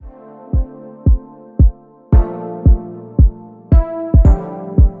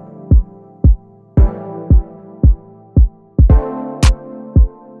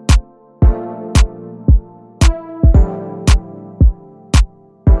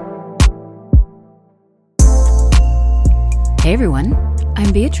Hey everyone,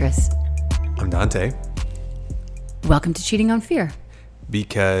 I'm Beatrice. I'm Dante. Welcome to Cheating on Fear.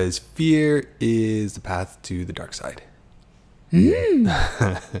 Because fear is the path to the dark side. Your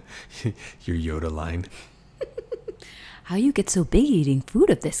Yoda line. How you get so big eating food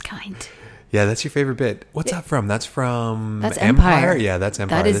of this kind? Yeah, that's your favorite bit. What's that from? That's from That's Empire. Yeah, that's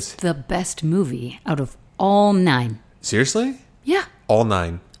Empire. That is the best movie out of all 9. Seriously? Yeah, All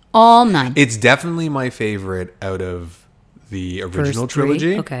 9. all 9. It's definitely my favorite out of the original First 3?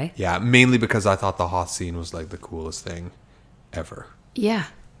 trilogy. Okay. Yeah, mainly because I thought the Hoth scene was like the coolest thing ever. Yeah.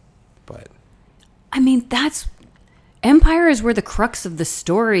 But I mean, Empire is where the crux of the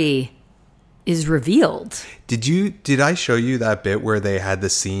story is revealed. did I show you that bit where they had the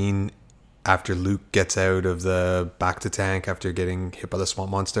scene after Luke gets out of the Bacta tank after getting hit by the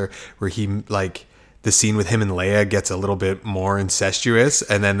swamp monster, where he like the scene with him and Leia gets a little bit more incestuous,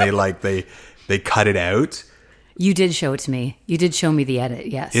 and then they cut it out. You did show it to me. You did show me the edit,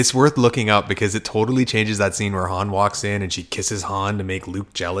 yes. It's worth looking up because it totally changes that scene where Han walks in and she kisses Han to make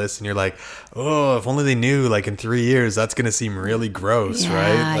Luke jealous, and you're like, oh, if only they knew, like in 3 years that's gonna seem really gross,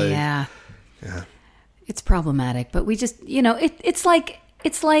 right? Like, yeah. yeah. It's problematic, but we just, it's like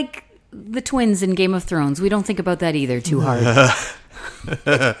the twins in Game of Thrones. We don't think about that either too hard.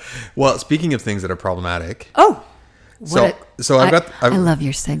 Well, speaking of things that are problematic, Oh, I love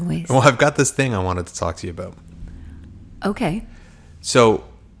your segues. Well, I've got this thing I wanted to talk to you about. Okay. So,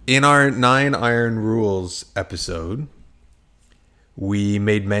 in our 9 Iron Rules episode, we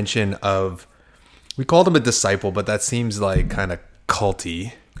made mention of, we called him a disciple, but that seems like kind of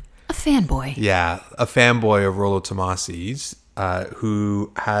culty. A fanboy. Yeah, a fanboy of Rollo Tomasi's,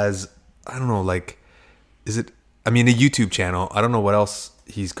 who has, I don't know, like, a YouTube channel. I don't know what else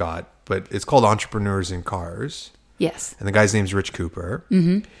he's got, but it's called Entrepreneurs in Cars. Yes. And the guy's name's Rich Cooper.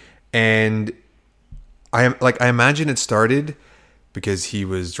 Mm-hmm. And I imagine it started because he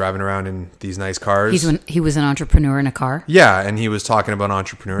was driving around in these nice cars. He was an entrepreneur in a car. Yeah, and he was talking about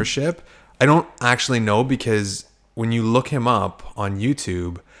entrepreneurship. I don't actually know, because when you look him up on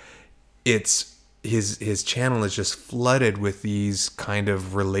YouTube, it's his channel is just flooded with these kind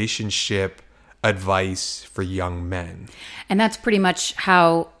of relationship advice for young men. And that's pretty much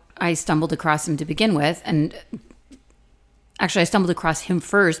how I stumbled across him to begin with. And actually, I stumbled across him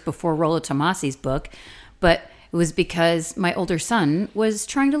first before Rollo Tomasi's book, but it was because my older son was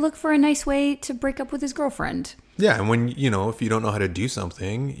trying to look for a nice way to break up with his girlfriend. Yeah, and when if you don't know how to do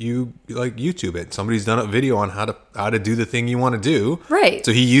something, you like YouTube it. Somebody's done a video on how to do the thing you want to do. Right.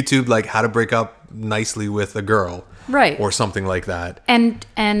 So he YouTubed like how to break up nicely with a girl. Right. Or something like that. And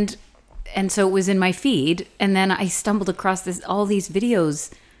so it was in my feed, and then I stumbled across all these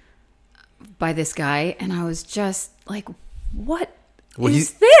videos by this guy, and I was just like, what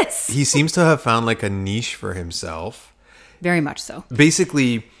is this? He seems to have found like a niche for himself. Very much so.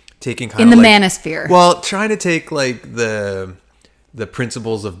 Basically taking kind in of the like, manosphere. Well, trying to take like the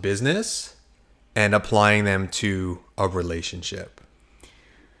principles of business and applying them to a relationship.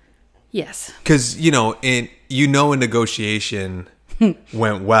 Yes. Because, a negotiation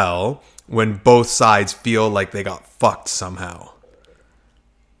went well when both sides feel like they got fucked somehow.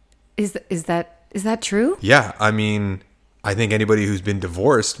 Is that true? Yeah, I mean, I think anybody who's been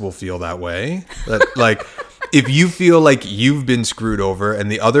divorced will feel that way. That, like, if you feel like you've been screwed over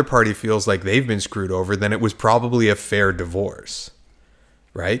and the other party feels like they've been screwed over, then it was probably a fair divorce,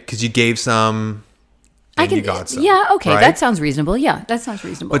 right? Because you gave some and you got some. Yeah, okay, right? that sounds reasonable. Yeah, that sounds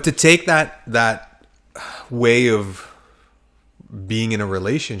reasonable. But to take that way of being in a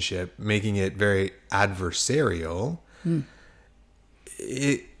relationship, making it very adversarial,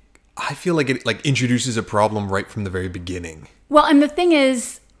 I feel like it like introduces a problem right from the very beginning. Well, and the thing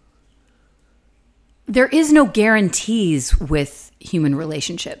is, there is no guarantees with human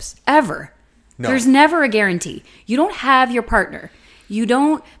relationships ever. No. There's never a guarantee. You don't have your partner.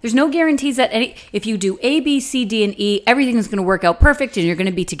 There's no guarantees that if you do A, B, C, D, and E, everything's going to work out perfect and you're going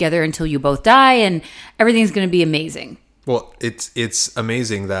to be together until you both die and everything's going to be amazing. Well, it's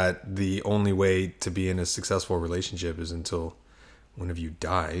amazing that the only way to be in a successful relationship is until one of you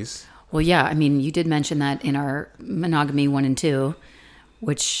dies. Well, yeah, I mean, you did mention that in our Monogamy 1 and 2,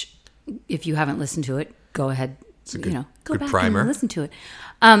 which if you haven't listened to it, go ahead, go good back primer. and listen to it.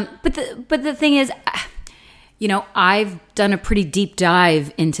 But the thing is, I've done a pretty deep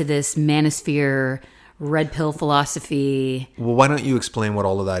dive into this manosphere, red pill philosophy. Well, why don't you explain what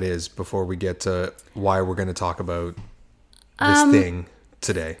all of that is before we get to why we're going to talk about this thing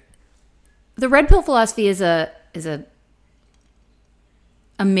today? The red pill philosophy is a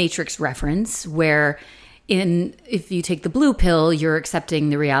Matrix reference where if you take the blue pill, you're accepting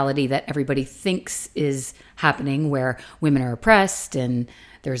the reality that everybody thinks is happening, where women are oppressed and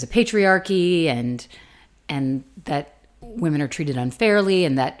there's a patriarchy and that women are treated unfairly,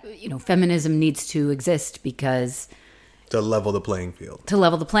 and that, you know, feminism needs to exist because To level the playing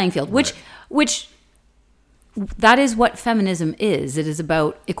field. which that is what feminism is. It is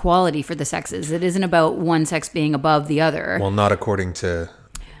about equality for the sexes. It isn't about one sex being above the other. Well, not according to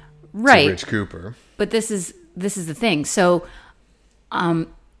Right. Rich Cooper. But this is the thing. So, and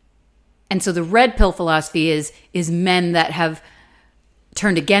so the red pill philosophy is men that have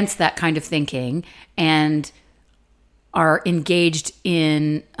turned against that kind of thinking and are engaged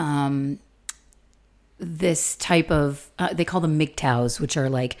in this type of they call them MGTOWs, which are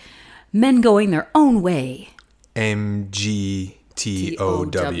like men going their own way. MGTOW.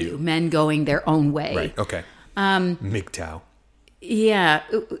 Men going their own way. Right. Okay. MGTOW. Yeah,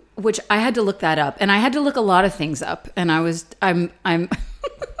 which I had to look that up, and I had to look a lot of things up, and I'm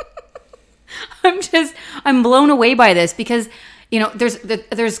I'm blown away by this because, you know,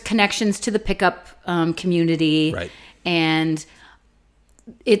 there's connections to the pickup community, Right. and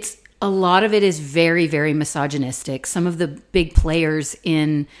it's a lot of it is very, very misogynistic. Some of the big players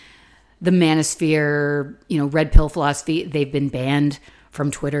in the manosphere, you know, red pill philosophy, they've been banned from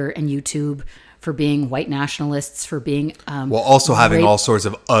Twitter and YouTube for being white nationalists, for being Well, also having rape- all sorts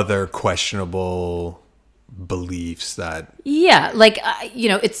of other questionable beliefs that Yeah, like you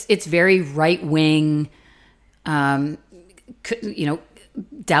know, it's very right wing. You know,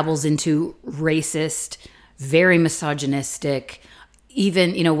 dabbles into racist, very misogynistic.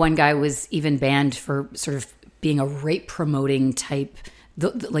 Even, you know, one guy was even banned for sort of being a rape promoting type,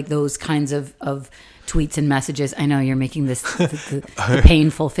 like those kinds of tweets and messages. I know you're making this the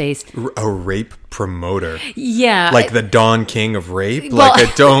painful face. a rape promoter, Yeah, like the Don King of rape. Well- Like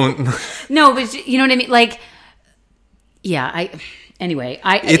I don't. no, but you know what I mean. Like, yeah,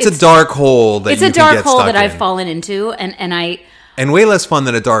 It's a dark hole that it's you a can dark get hole stuck that I've in. fallen into, and way less fun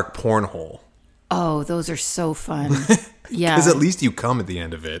than a dark porn hole. oh, those are so fun. Yeah, Because at least you come at the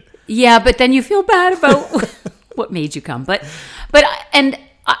end of it. yeah, but then you feel bad about what made you come.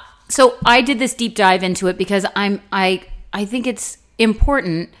 So I did this deep dive into it because I think it's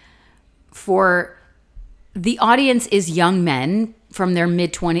important for the audience is young men from their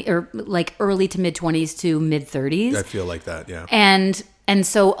mid-20s or like early to mid-20s to mid-30s. I feel like that, yeah. And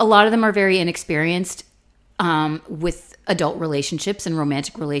so a lot of them are very inexperienced with adult relationships and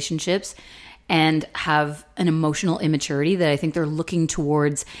romantic relationships, and have an emotional immaturity that I think they're looking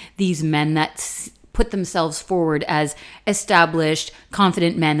towards these men that put themselves forward as established,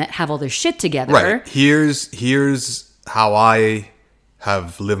 confident men that have all their shit together. Right. Here's how I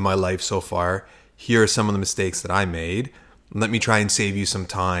have lived my life so far. Here are some of the mistakes that I made. Let me try and save you some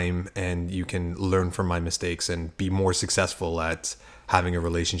time, and you can learn from my mistakes and be more successful at having a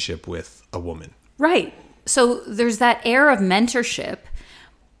relationship with a woman. Right. So there's that air of mentorship,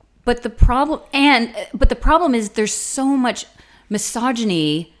 but the problem is there's so much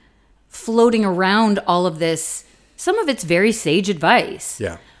misogyny floating around all of this. Some of it's very sage advice.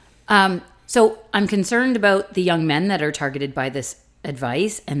 Yeah. So I'm concerned about the young men that are targeted by this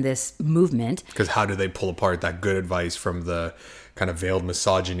advice and this movement. Because how do they pull apart that good advice from the kind of veiled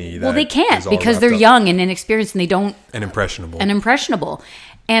misogyny? Well, they is can't all because wrapped they're up young and inexperienced, and they don't and impressionable. and impressionable.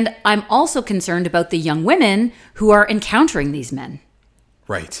 And I'm also concerned about the young women who are encountering these men.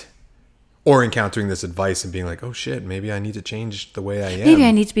 Right. Or encountering this advice and being like, oh shit, maybe I need to change the way I am. Maybe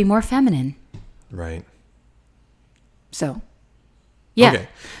I need to be more feminine. Right. So, yeah. Okay.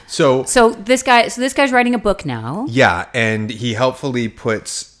 So this guy's writing a book now. yeah, and he helpfully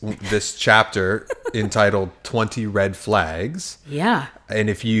puts this chapter entitled 20 Red Flags. Yeah. And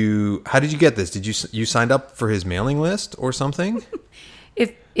how did you get this? Did you signed up for his mailing list or something?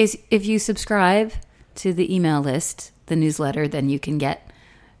 If you subscribe to the email list, the newsletter, then you can get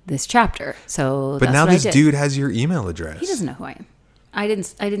this chapter. So, But that's now what I this did. dude has your email address. He doesn't know who I am. I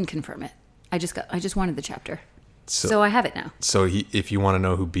didn't confirm it. I just wanted the chapter. So I have it now. So if you want to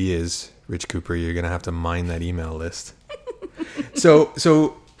know who B is, Rich Cooper, you're gonna have to mine that email list.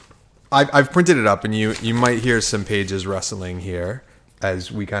 So I've printed it up, and you might hear some pages rustling here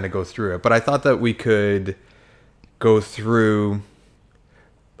as we kind of go through it. But I thought that we could go through.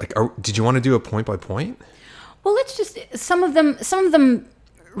 Like, did you want to do a point by point? Well, let's just some of them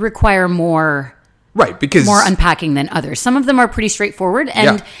require more. Right, because More unpacking than others. Some of them are pretty straightforward.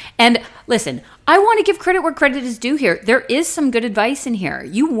 And listen, I want to give credit where credit is due here. There is some good advice in here.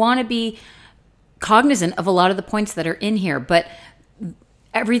 You want to be cognizant of a lot of the points that are in here, but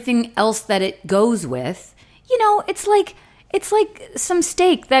everything else that it goes with, you know, it's like It's like some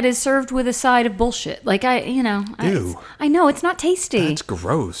steak that is served with a side of bullshit. Like Ew. I know it's not tasty. That's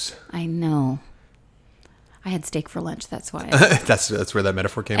gross. I know. I had steak for lunch. That's why. That's where that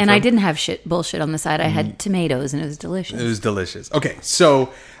metaphor came from. And I didn't have bullshit on the side. I had tomatoes, and it was delicious. It was delicious. Okay,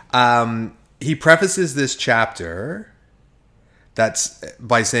 so he prefaces this chapter that's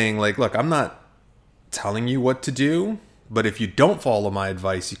by saying, like, look, I'm not telling you what to do, but if you don't follow my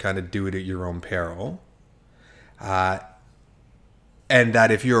advice, you kind of do it at your own peril. And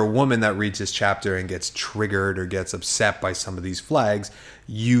that if you're a woman that reads this chapter and gets triggered or gets upset by some of these flags,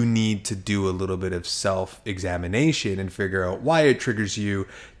 you need to do a little bit of self-examination and figure out why it triggers you,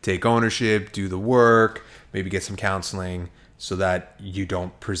 take ownership, do the work, maybe get some counseling so that you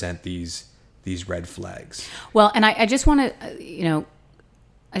don't present these red flags. Well, and I just want to,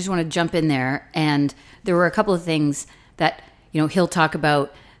 I just want to jump in there. And there were a couple of things that, he'll talk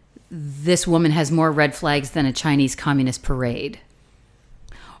about. This woman has more red flags than a Chinese communist parade.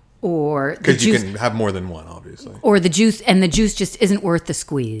 Or because you can have more than one, obviously. Or the juice just isn't worth the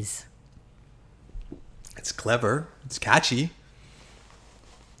squeeze. It's clever. It's catchy.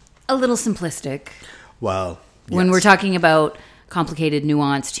 A little simplistic. Well, yes. When we're talking about complicated,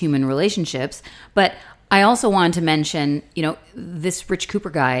 nuanced human relationships. But I also wanted to mention, this Rich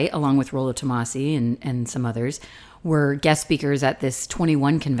Cooper guy, along with Rollo Tomasi and some others, were guest speakers at this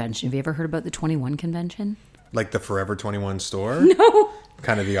 21 convention. Have you ever heard about the 21 convention? Like the Forever 21 store? No.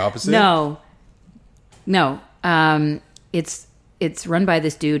 Kind of the opposite? No. It's run by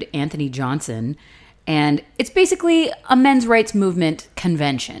this dude, Anthony Johnson, and it's basically a men's rights movement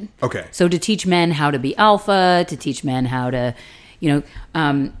convention. Okay. So to teach men how to be alpha, to teach men how to,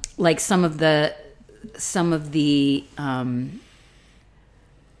 like some of the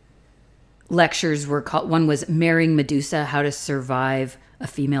lectures were called, one was Marrying Medusa, How to Survive a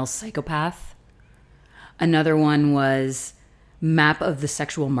Female Psychopath. Another one was Map of the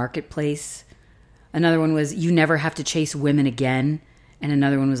Sexual Marketplace. Another one was You Never Have to Chase Women Again. And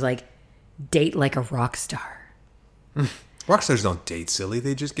another one was like Date Like a Rock Star. Rock stars don't date, silly.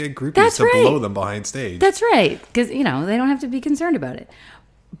 They just get groupies to blow them behind stage. That's right. Because, they don't have to be concerned about it.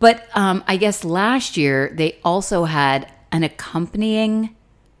 But I guess last year they also had an accompanying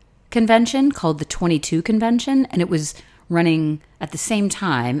convention called the 22 Convention. And it was running at the same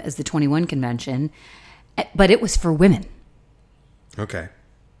time as the 21 Convention. But it was for women. Okay.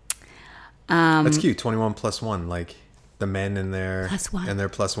 That's cute. 21 plus 1, like the men and their plus one. And their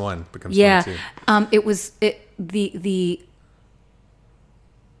plus 1 becomes 22.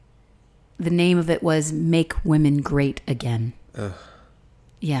 The name of it was Make Women Great Again. Ugh.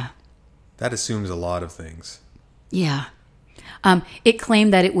 Yeah. That assumes a lot of things. Yeah. It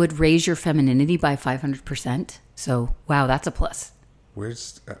claimed that it would raise your femininity by 500%. So, wow, that's a plus.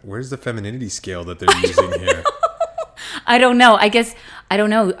 Where's the femininity scale that they're using here? I don't know. I don't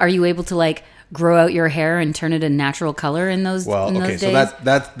know. Are you able to like grow out your hair and turn it a natural color in those? Well, in okay, those days?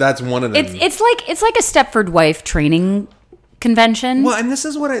 So that's one of them. It's like a Stepford wife training convention. Well, and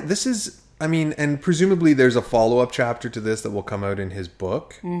and presumably there's a follow-up chapter to this that will come out in his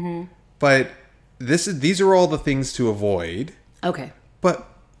book. Mm-hmm. But these are all the things to avoid. Okay. But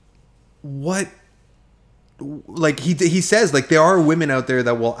what? Like he says, like there are women out there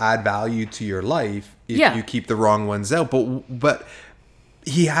that will add value to your life if you keep the wrong ones out. But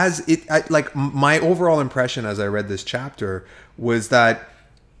he has it. Like my overall impression as I read this chapter was that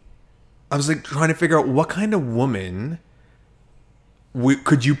I was like trying to figure out what kind of woman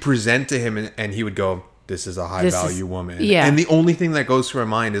could you present to him, and he would go, "This is a high value woman." Yeah. And the only thing that goes through my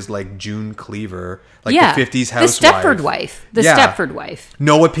mind is like June Cleaver, like the 50s housewife, the Stepford wife, Stepford wife.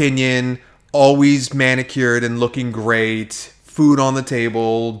 No opinion. Always manicured and looking great, food on the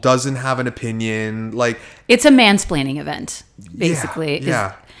table, doesn't have an opinion. Like it's a mansplaining event, basically.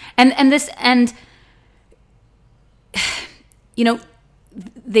 Yeah. And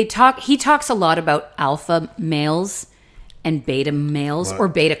he talks a lot about alpha males and beta males or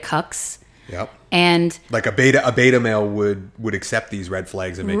beta cucks. Yep. And like a beta male would accept these red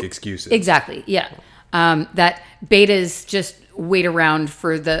flags and make excuses. Exactly. Yeah. That betas just wait around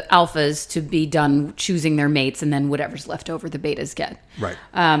for the alphas to be done choosing their mates, and then whatever's left over the betas get. Right.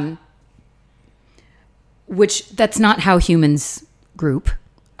 Which that's not how humans group.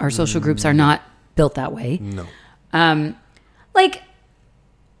 Our social groups are not built that way. No. Like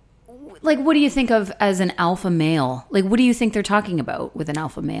what do you think of as an alpha male? Like what do you think they're talking about with an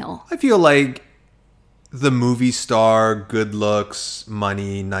alpha male? I feel like the movie star, good looks,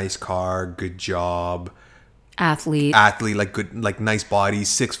 money, nice car, good job, Athlete. like good, like nice body,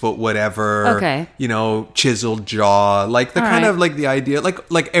 6 foot, whatever. Okay. You know, chiseled jaw, like the All kind right. of like the idea,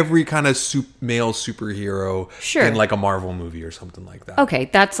 like every kind of male superhero Sure. in like a Marvel movie or something like that. Okay,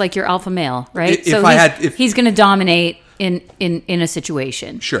 that's like your alpha male, right? If he's going to dominate in a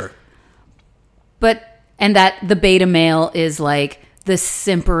situation. Sure. And that the beta male is like the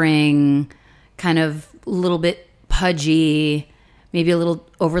simpering, kind of little bit pudgy, maybe a little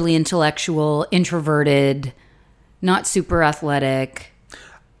overly intellectual, introverted, not super athletic.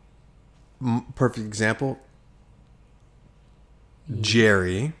 Perfect example.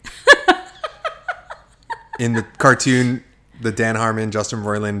 Jerry. In the cartoon, the Dan Harmon, Justin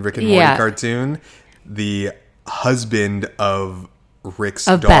Roiland, Rick and Morty Yeah. cartoon, the husband of Rick's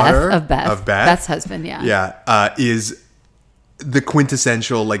Of daughter. Beth. Of Beth. Beth's husband, yeah. Yeah. Is the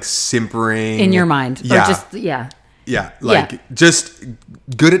quintessential, like, simpering. In your mind. Yeah. Or just, yeah. Yeah. Like, Yeah. just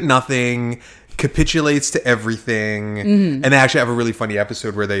good at nothing, capitulates to everything. Mm-hmm. And they actually have a really funny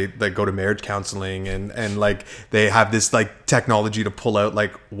episode where they go to marriage counseling and like they have this like technology to pull out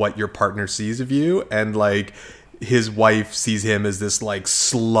like what your partner sees of you, and like his wife sees him as this like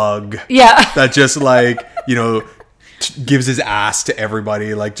slug Yeah. that just like, you know, gives his ass to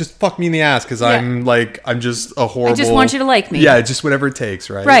everybody, like just fuck me in the ass because I'm just a horrible. I just want you to like me. Yeah, just whatever it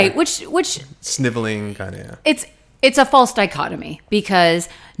takes, right? Right. Like, Which sniveling kind of. Yeah. it's a false dichotomy, because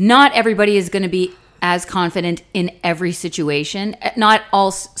not everybody is going to be as confident in every situation. Not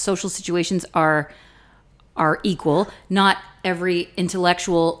all social situations are equal. Not every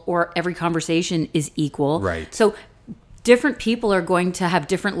intellectual or every conversation is equal. Right. So different people are going to have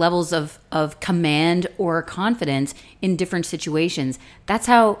different levels of command or confidence in different situations. That's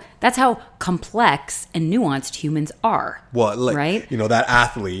how complex and nuanced humans are. Well, like, right? you know, that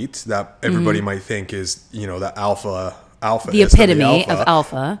athlete that everybody might think is, you know, the alpha, The epitome of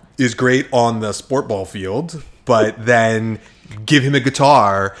alpha. is great on the sport ball field, but then give him a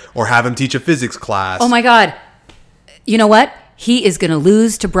guitar or have him teach a physics class. Oh my God. You know what? He is going to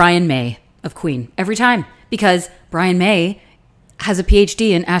lose to Brian May of Queen every time, because Brian May has a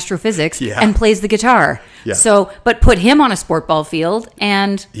PhD in astrophysics Yeah. and plays the guitar. Yeah. So, but put him on a sport ball field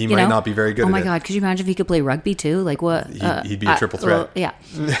and He might not be very good Oh at my it. God. Could you imagine if he could play rugby too? Like what? He'd be a triple threat. Yeah.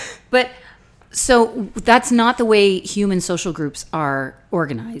 But so that's not the way human social groups are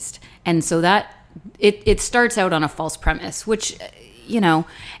organized. And so that it starts out on a false premise, which, you know,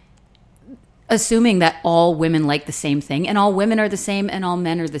 assuming that all women like the same thing and all women are the same and all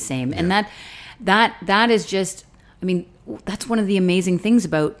men are the same. And that is just, I mean, that's one of the amazing things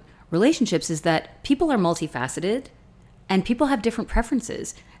about relationships, is that people are multifaceted and people have different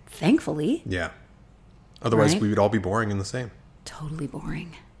preferences. Thankfully. Yeah. Otherwise, Right? we would all be boring and the same. Totally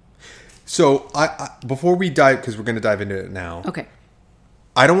boring. So, I before we dive, because we're going to dive into it now. Okay.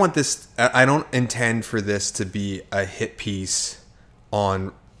 I don't intend for this to be a hit piece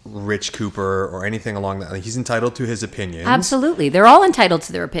on Rich Cooper or anything along that. He's entitled to his opinions. Absolutely. They're all entitled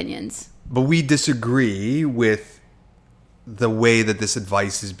to their opinions. But we disagree with the way that this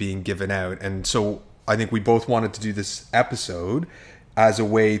advice is being given out. And so I think we both wanted to do this episode as a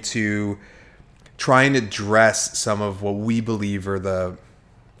way to try and address some of what we believe are the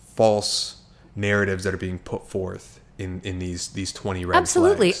false narratives that are being put forth in these 20 red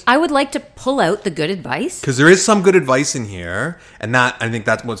Absolutely. flags. I would like to pull out the good advice. Because there is some good advice in here, and that, I think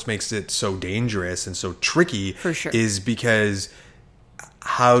that's what makes it so dangerous and so tricky. For sure. Is because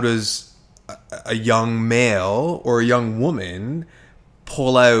how does a young male or a young woman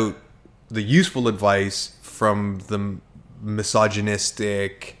pull out the useful advice from the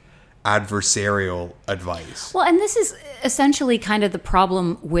misogynistic, adversarial advice? Well, and this is essentially kind of the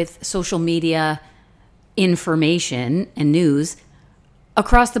problem with social media information and news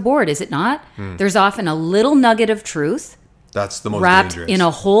across the board, is it not? There's often a little nugget of truth That's the most wrapped dangerous. in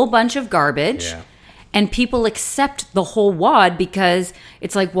a whole bunch of garbage. Yeah. And people accept the whole wad because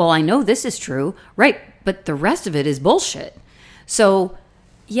it's like, well, I know this is true, right? But the rest of it is bullshit. So,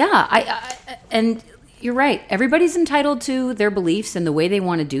 yeah, and you're right. Everybody's entitled to their beliefs and the way they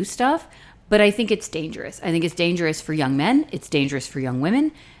want to do stuff, but I think it's dangerous. I think it's dangerous for young men. It's dangerous for young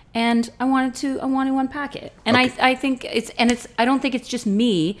women. And I want to unpack it. And Okay. I think I don't think it's just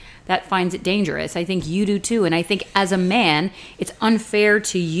me that finds it dangerous. I think you do too. And I think as a man, it's unfair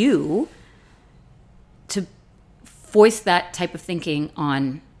to you to voice that type of thinking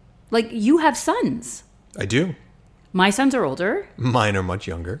on, like, you have sons. I do. My sons are older. Mine are much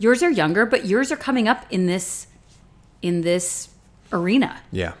younger. Yours are younger, but yours are coming up in this arena.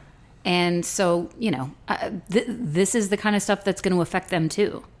 Yeah. And so, you know, this is the kind of stuff that's going to affect them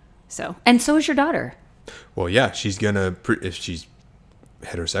too. So, and so is your daughter. Well, yeah, she's gonna if she's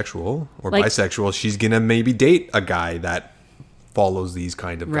heterosexual or Like- bisexual, she's gonna maybe date a guy that follows these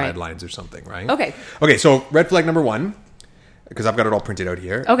kind of Right. guidelines or something, right? Okay. So red flag number 1, because I've got it all printed out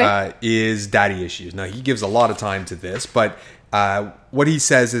here, Okay. is daddy issues. Now, he gives a lot of time to this, but what he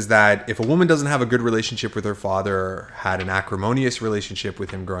says is that if a woman doesn't have a good relationship with her father or had an acrimonious relationship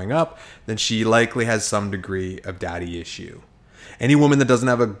with him growing up, then she likely has some degree of daddy issue. Any woman that doesn't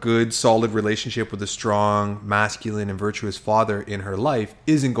have a good, solid relationship with a strong, masculine, and virtuous father in her life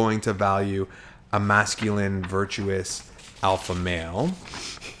isn't going to value a masculine, virtuous alpha male.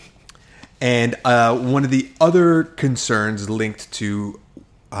 And one of the other concerns linked to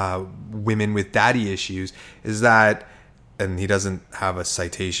women with daddy issues is that, and he doesn't have a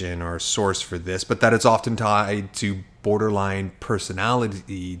citation or a source for this, but that it's often tied to borderline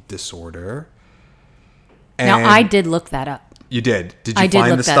personality disorder. Now, And I did look that up. You did. Did you I did find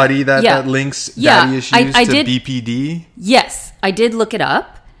look the that study up. that, Yeah. that links Yeah, daddy issues I to did. BPD? Yes, I did look it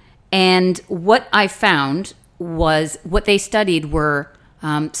up. And what I found was what they studied were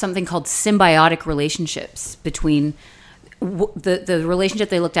something called symbiotic relationships between the relationship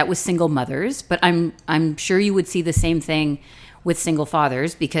they looked at was single mothers, but I'm sure you would see the same thing with single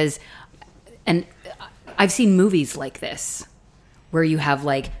fathers because, and I've seen movies like this where you have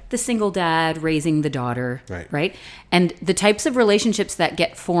like the single dad raising the daughter, right? And the types of relationships that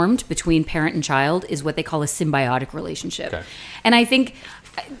get formed between parent and child is what they call a symbiotic relationship. Okay. And I think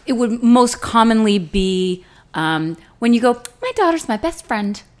it would most commonly be when you go, my daughter's my best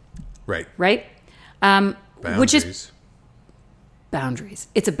friend, Right. right? Which is boundaries.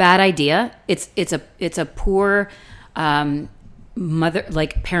 It's a bad idea. It's a poor mother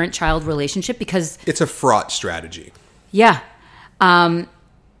like parent child relationship because It's a fraught strategy. yeah.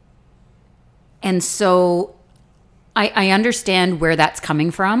 And so I understand where that's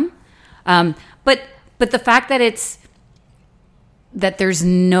coming from. But the fact that that there's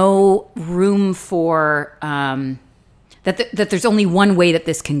no room for that there's only one way that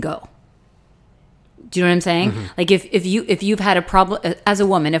this can go. Do you know what I'm saying? Mm-hmm. Like if you've had a problem as a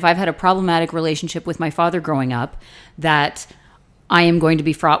woman, if I've had a problematic relationship with my father growing up, that I am going to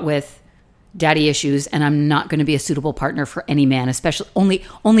be fraught with daddy issues, and I'm not going to be a suitable partner for any man, especially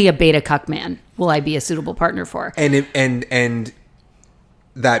only a beta cuck man will I be a suitable partner for. And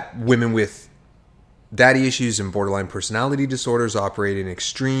that women with daddy issues and borderline personality disorders operate in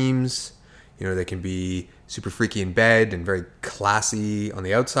extremes. You know, they can be super freaky in bed and very classy on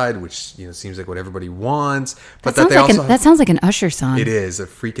the outside, which seems like what everybody wants. But That sounds like an Usher song. It is a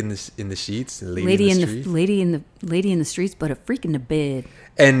freak in the sheets, and lady in the streets, but a freak in the bed.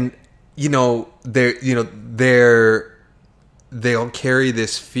 And they'll carry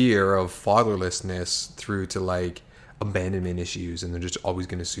this fear of fatherlessness through to like abandonment issues, and they're just always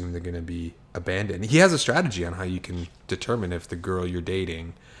going to assume they're going to be abandoned. He has a strategy on how you can determine if the girl you're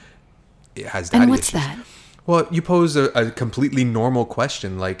dating has daddy And what's issues. that? Well, you pose a completely normal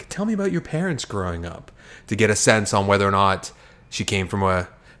question like, tell me about your parents growing up, to get a sense on whether or not she came from a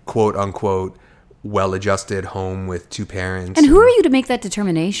quote unquote well-adjusted home with two parents. And who are you to make that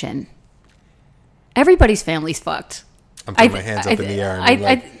determination? Everybody's family's fucked. I'm putting my hands up in the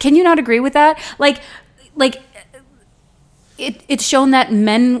air. Can you not agree with that? Like it's shown that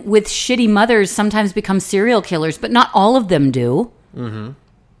men with shitty mothers sometimes become serial killers, but not all of them do. Mm-hmm.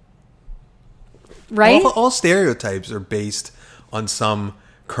 Right? All stereotypes are based on some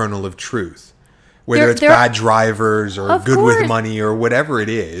kernel of truth, whether it's bad drivers or good with money or whatever it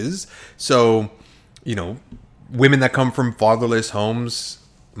is. So, women that come from fatherless homes,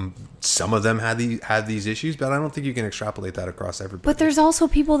 some of them have these issues, but I don't think you can extrapolate that across everybody. But there's also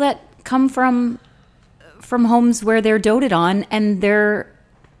people that come from homes where they're doted on and they're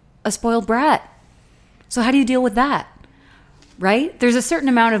a spoiled brat. So how do you deal with that? Right? There's a certain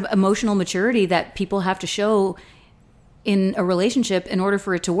amount of emotional maturity that people have to show in a relationship in order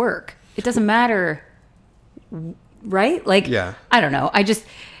for it to work. It doesn't matter, right? Like, yeah. I don't know.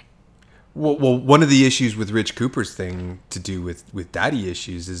 Well, one of the issues with Rich Cooper's thing to do with daddy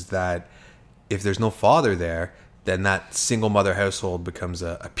issues is that if there's no father there, then that single mother household becomes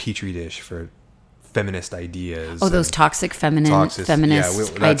a petri dish for feminist ideas. Oh, those toxic feminist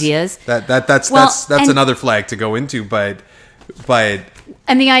ideas. That's another flag to go into, but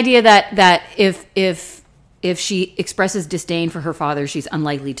and the idea that if she expresses disdain for her father, she's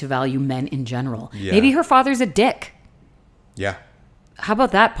unlikely to value men in general. Yeah. Maybe her father's a dick. Yeah. How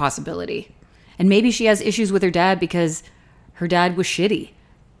about that possibility? And maybe she has issues with her dad because her dad was shitty.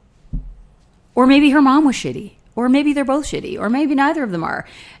 Or maybe her mom was shitty. Or maybe they're both shitty. Or maybe neither of them are.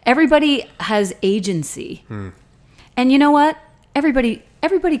 Everybody has agency. And you know what? Everybody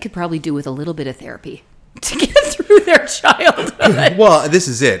could probably do with a little bit of therapy to get through their childhood. Well, this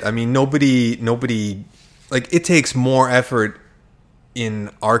is it. I mean, nobody, like, it takes more effort in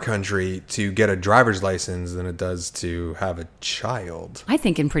our country to get a driver's license than it does to have a child. I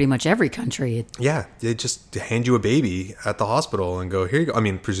think in pretty much every country. Yeah, they just hand you a baby at the hospital and go, here you go. I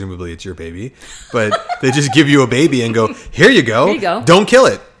mean, presumably it's your baby, but they just give you a baby and go, here you go. Here you go. Don't kill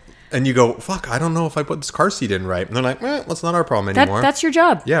it. And you go, fuck, I don't know if I put this car seat in right. And they're like, that's not our problem anymore. That's your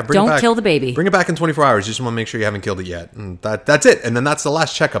job. Yeah, don't kill the baby. Bring it back in 24 hours. You just want to make sure you haven't killed it yet. And that's it. And then that's the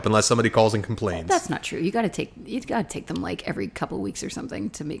last checkup unless somebody calls and complains. That's not true. You got to take them like every couple of weeks or something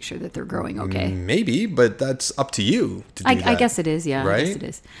to make sure that they're growing okay. Maybe, but that's up to you to do that. I guess it is, yeah. Right? I guess it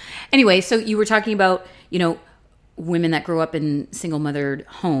is. Anyway, so you were talking about, women that grow up in single-mothered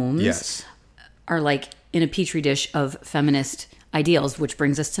homes. Yes. Are like in a petri dish of feminist ideals, which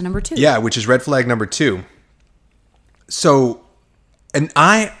brings us to number 2. Yeah, which is red flag number 2. So, and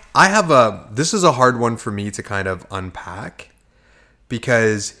I have this is a hard one for me to kind of unpack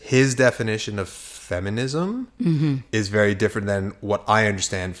because his definition of feminism is very different than what I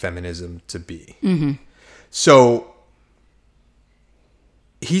understand feminism to be. Mm-hmm. So,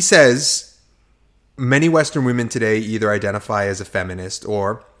 he says many Western women today either identify as a feminist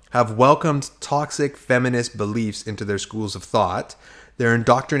or have welcomed toxic feminist beliefs into their schools of thought. They're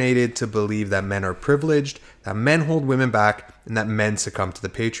indoctrinated to believe that men are privileged, that men hold women back, and that men succumb to the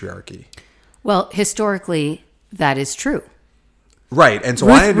patriarchy. Well, historically, that is true. Right, and so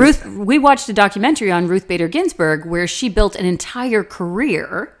we watched a documentary on Ruth Bader Ginsburg where she built an entire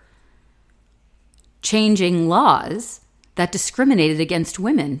career changing laws that discriminated against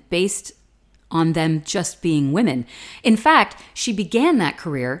women based on them just being women. In fact, she began that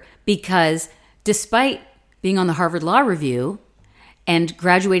career because despite being on the Harvard Law Review and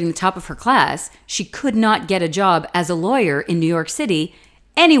graduating the top of her class, she could not get a job as a lawyer in New York City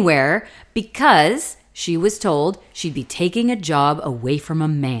anywhere because she was told she'd be taking a job away from a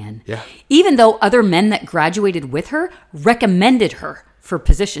man. Yeah. Even though other men that graduated with her recommended her for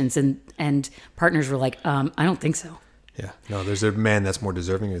positions and partners were like, I don't think so. Yeah, no, there's a man that's more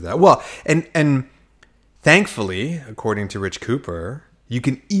deserving of that. Well, and thankfully, according to Rich Cooper, you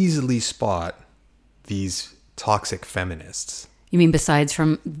can easily spot these toxic feminists. You mean besides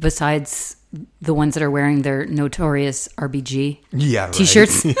the ones that are wearing their notorious RBG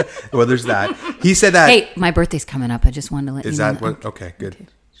t-shirts? Yeah. Well, there's that. He said that. Hey, my birthday's coming up. I just wanted to let you know. Is that what? Okay, good.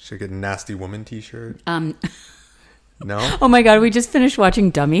 Should I get a nasty woman t-shirt? No? Oh my God, we just finished watching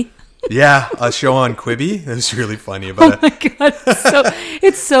Dummy. Yeah, a show on Quibi. It was really funny about it. Oh my God,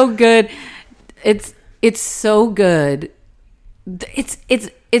 it's so good. It's so good.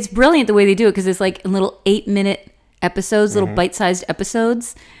 It's brilliant the way they do it because it's like in little 8-minute episodes, little bite-sized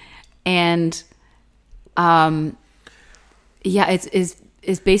episodes, and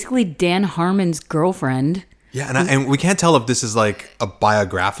it's basically Dan Harmon's girlfriend. Yeah, and we can't tell if this is like a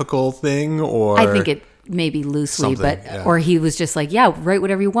biographical thing or I think it maybe loosely, but yeah. Or he was just like, yeah, write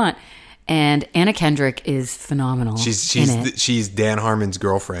whatever you want. And Anna Kendrick is phenomenal. She's Dan Harmon's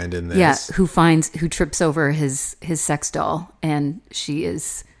girlfriend in this. Yeah, who trips over his sex doll, and she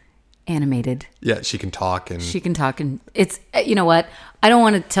is animated. Yeah, she can talk and it's, you know what? I don't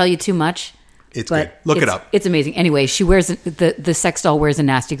want to tell you too much. It's good. Look it up. It's amazing. Anyway, she wears the sex doll wears a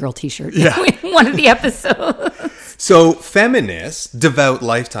nasty girl t-shirt. Yeah. In one of the episodes. So feminists, devout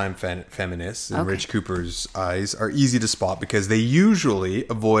lifetime feminists in Rich Cooper's eyes, are easy to spot because they usually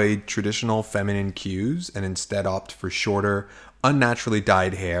avoid traditional feminine cues and instead opt for shorter, unnaturally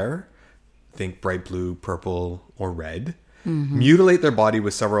dyed hair. Think bright blue, purple, or red. Mm-hmm. Mutilate their body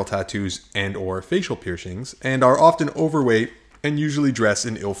with several tattoos and or facial piercings, and are often overweight and usually dress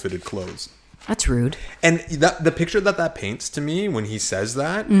in ill-fitted clothes. That's rude. And the picture that paints to me when he says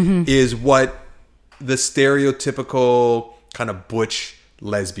that is what the stereotypical kind of butch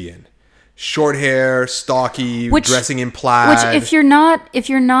lesbian. Short hair, stocky, dressing in plaid. Which if you're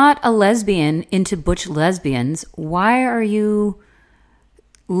not a lesbian into butch lesbians, why are you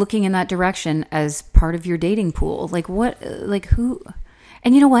looking in that direction as part of your dating pool? Like what? Like who?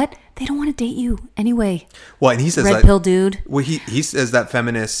 And you know what? They don't want to date you anyway. Well, and he says red pill dude. Well, he says that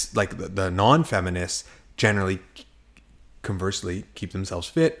feminists, like the non-feminists, generally, conversely, keep themselves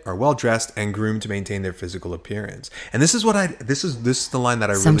fit, are well dressed, and groomed to maintain their physical appearance. And this is this is the line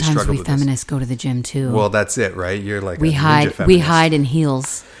that I really struggle with. Sometimes we feminists go to the gym too. Well, that's it, right? You're like we hide in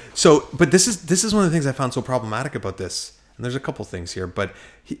heels. So, but this is one of the things I found so problematic about this. And there's a couple things here, but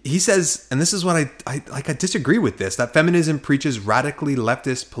he says, and this is what I disagree with this, that feminism preaches radically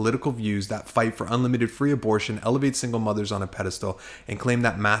leftist political views that fight for unlimited free abortion, elevate single mothers on a pedestal, and claim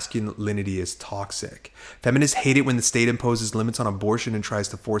that masculinity is toxic. Feminists hate it when the state imposes limits on abortion and tries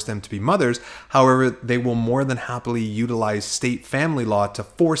to force them to be mothers. However, they will more than happily utilize state family law to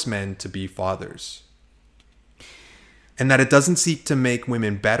force men to be fathers. And that it doesn't seek to make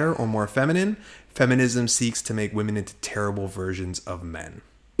women better or more feminine. Feminism seeks to make women into terrible versions of men.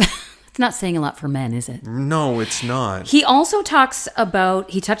 It's not saying a lot for men, is it? No, it's not. He also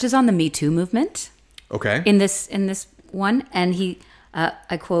he touches on the Me Too movement. Okay. In this one, and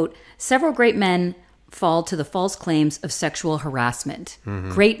I quote, "Several great men fall to the false claims of sexual harassment."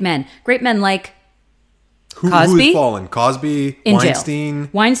 Mm-hmm. Great men like Cosby. Who's fallen? Cosby, in Weinstein. Jail.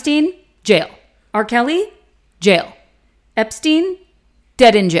 Weinstein, jail. R. Kelly, jail. Epstein,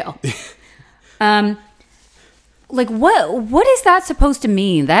 dead in jail. Like what is that supposed to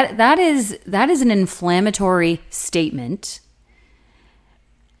mean? That is an inflammatory statement.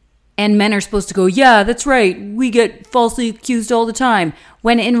 And men are supposed to go, yeah, that's right. We get falsely accused all the time.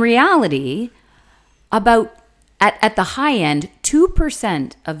 When in reality, about at the high end,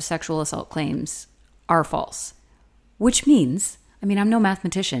 2% of sexual assault claims are false. Which means, I mean, I'm no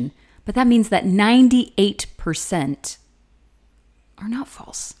mathematician, but that means that 98% are not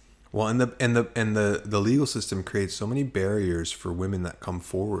false. Well, and the legal system creates so many barriers for women that come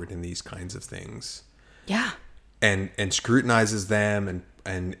forward in these kinds of things. Yeah. And scrutinizes them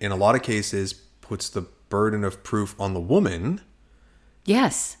and in a lot of cases puts the burden of proof on the woman.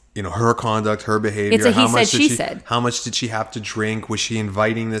 Yes. You know, her conduct, her behavior. It's a he said, she said. How much did she have to drink? Was she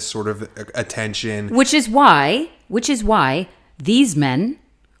inviting this sort of attention? Which is why these men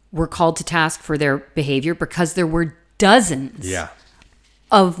were called to task for their behavior, because there were dozens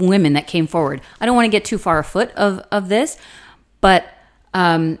of women that came forward. I don't want to get too far afoot of this, but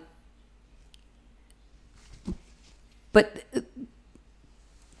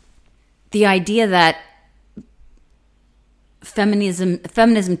the idea that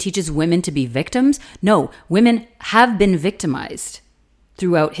feminism teaches women to be victims. No, women have been victimized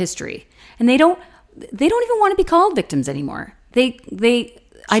throughout history, and they don't even want to be called victims anymore. They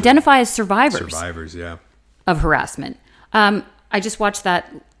identify as survivors. Survivors, yeah, of harassment. I just watched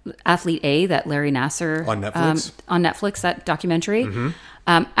that Athlete A, that Larry Nassar on Netflix, that documentary. Mm-hmm.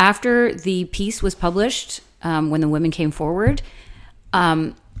 After the piece was published, when the women came forward,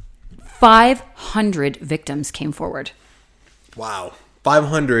 500 victims came forward. Wow.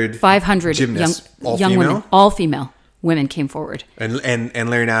 500 gymnasts, young women, all female women came forward. And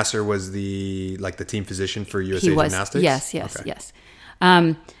Larry Nassar was the team physician for USA Gymnastics? Yes. Okay. Yes.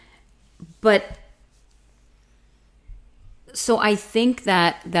 But so I think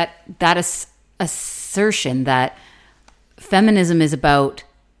that assertion that feminism is about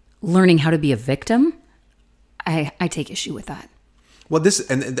learning how to be a victim, I take issue with that. Well, this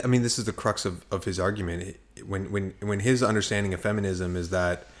is the crux of his argument. When his understanding of feminism is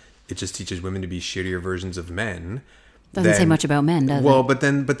that it just teaches women to be shittier versions of men. Doesn't say much about men, does it? Well, but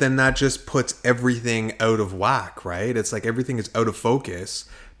then that just puts everything out of whack, right? It's like everything is out of focus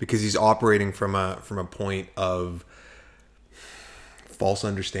because he's operating from a point of false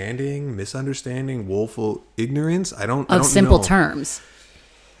understanding, misunderstanding, woeful ignorance. I don't simple know. Terms.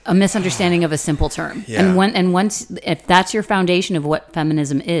 A misunderstanding of a simple term. Yeah. And once, if that's your foundation of what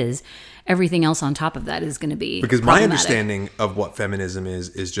feminism is, everything else on top of that is going to be because my understanding of what feminism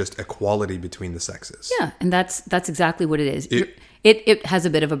is just equality between the sexes. Yeah, and that's exactly what it is. It has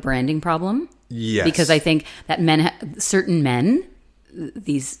a bit of a branding problem. Yes, because I think that certain men,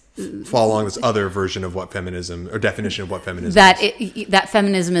 these fall along this other version of what feminism or definition of what feminism is. That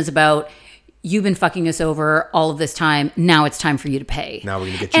feminism is about, you've been fucking us over all of this time. Now it's time for you to pay. Now we're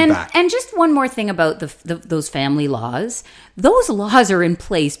going to get you back. And just one more thing about those family laws. Those laws are in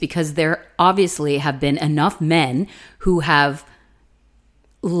place because there obviously have been enough men who have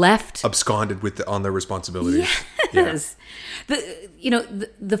absconded on their responsibilities. Yes. Yeah.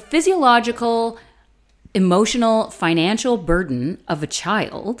 The physiological, emotional, financial burden of a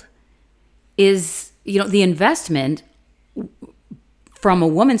child is, the investment from a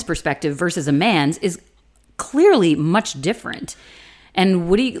woman's perspective versus a man's is clearly much different. And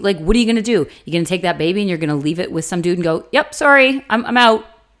what are you going to do? You're going to take that baby and you're going to leave it with some dude and go, yep, sorry, I'm out.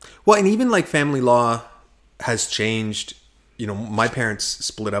 Well, and even family law has changed. My parents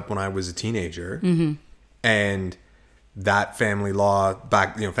split up when I was a teenager, mm-hmm. and that family law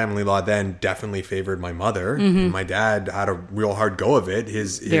then definitely favored my mother. Mm-hmm. And my dad had a real hard go of it.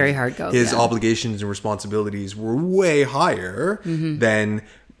 His obligations and responsibilities were way higher mm-hmm. than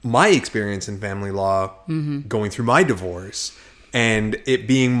my experience in family law going through my divorce and it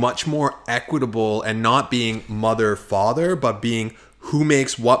being much more equitable and not being mother-father, but being who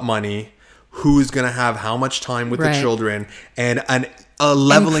makes what money, who's going to have how much time with the children, and a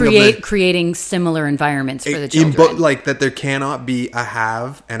leveling of creating similar environments for the children. Like that there cannot be a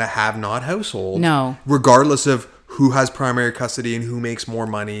have and a have-not household. No. Regardless of who has primary custody and who makes more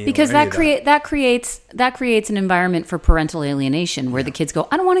money. Because that creates an environment for parental alienation where the kids go,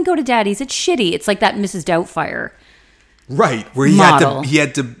 I don't want to go to daddy's. It's shitty. It's like that Mrs. Doubtfire. Right. Where he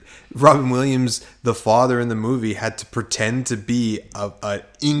had to Robin Williams, the father in the movie, had to pretend to be a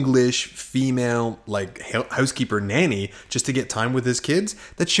English female like housekeeper nanny just to get time with his kids.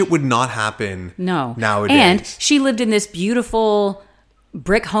 That shit would not happen. No. Nowadays. And she lived in this beautiful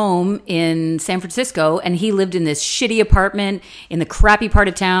brick home in San Francisco, and he lived in this shitty apartment in the crappy part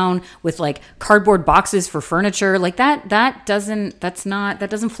of town with like cardboard boxes for furniture. Like that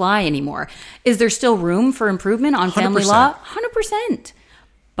doesn't fly anymore. Is there still room for improvement on family 100%. law? 100%.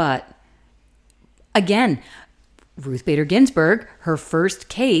 But again, Ruth Bader Ginsburg, her first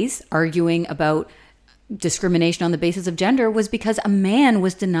case arguing about discrimination on the basis of gender was because a man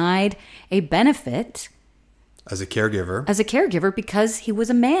was denied a benefit as a caregiver because he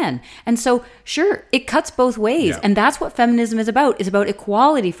was a man. And so, sure, it cuts both ways. Yeah. And that's what feminism is about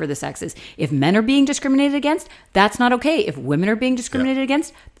equality for the sexes. If men are being discriminated against, that's not okay. If women are being discriminated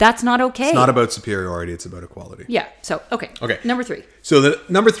against, that's not okay. It's not about superiority, it's about equality. Yeah. So, okay. Number 3. So the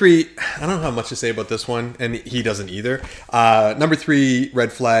number 3, I don't have much to say about this one, and he doesn't either. Number 3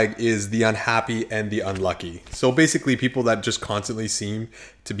 red flag is the unhappy and the unlucky. So basically people that just constantly seem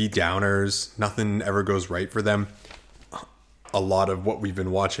to be downers, nothing ever goes right for them. A lot of what we've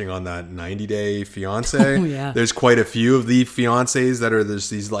been watching on that 90 Day Fiance. Oh, yeah. There's quite a few of the fiancés that are there's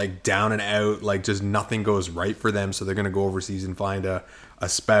these like down and out, like just nothing goes right for them. So they're going to go overseas and find a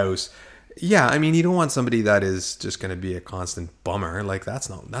spouse. Yeah, I mean, you don't want somebody that is just going to be a constant bummer. Like that's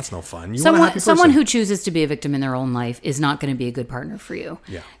no fun. You want a happy person. Someone who chooses to be a victim in their own life is not going to be a good partner for you.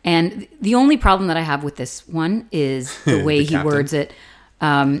 Yeah. And the only problem that I have with this one is the way he words it.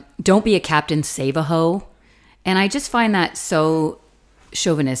 Don't be a captain, save a hoe. And I just find that so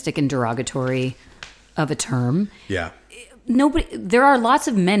chauvinistic and derogatory of a term. Yeah. There are lots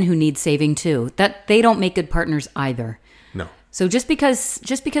of men who need saving too. That they don't make good partners either. No. So just because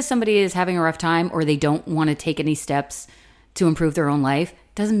somebody is having a rough time or they don't want to take any steps to improve their own life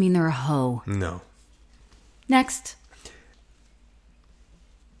doesn't mean they're a hoe. No. Next.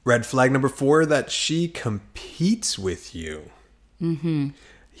 Red flag number 4, that she competes with you. Mm-hmm.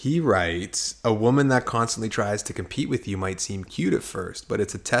 He writes, a woman that constantly tries to compete with you might seem cute at first, but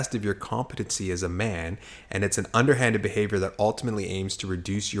it's a test of your competency as a man, and it's an underhanded behavior that ultimately aims to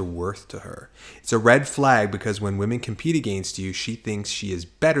reduce your worth to her. It's a red flag because when women compete against you, she thinks she is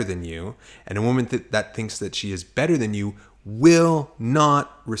better than you, and a woman that thinks that she is better than you will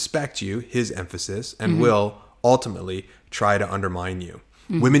not respect you, his emphasis, and will ultimately try to undermine you.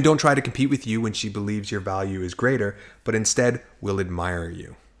 Women don't try to compete with you when she believes your value is greater, but instead will admire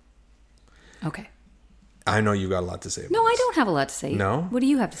you. Okay. I know you got a lot to say about No, this. I don't have a lot to say. No? What do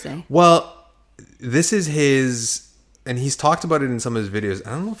you have to say? Well, this is his, and he's talked about it in some of his videos.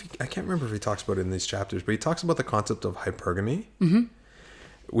 I don't know if I can't remember if he talks about it in these chapters, but he talks about the concept of hypergamy,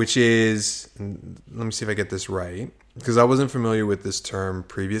 which is, let me see if I get this right, because I wasn't familiar with this term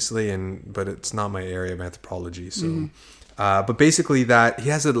previously, but it's not my area of anthropology. So, but basically that he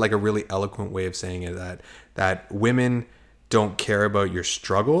has a really eloquent way of saying it, that women don't care about your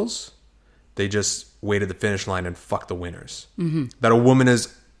struggles. They just wait at the finish line and fuck the winners. That a woman's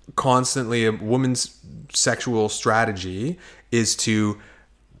sexual strategy is to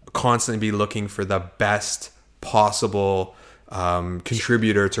constantly be looking for the best possible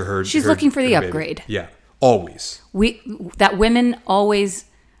contributor to her. She's looking for the upgrade. Yeah, always. That women always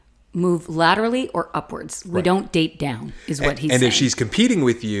move laterally or upwards. We don't date down, is what he's saying. And if she's competing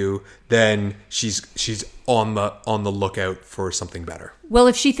with you, then she's on the lookout for something better. Well,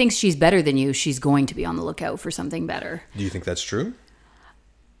 if she thinks she's better than you, she's going to be on the lookout for something better. Do you think that's true?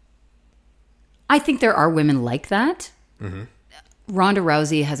 I think there are women like that. Ronda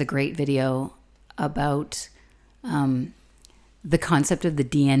Rousey has a great video about the concept of the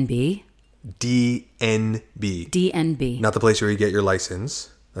DNB. DNB. Not the place where you get your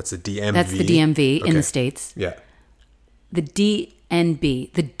license. That's the DMV. That's the DMV in the States. Yeah. The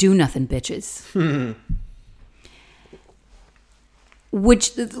DNB, the do nothing bitches.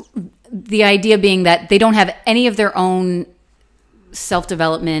 Which the idea being that they don't have any of their own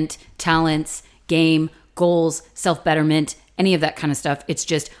self-development, talents, game, goals, self-betterment, any of that kind of stuff. It's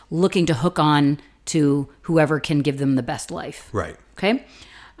just looking to hook on to whoever can give them the best life. Right. Okay.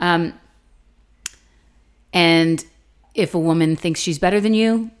 And if a woman thinks she's better than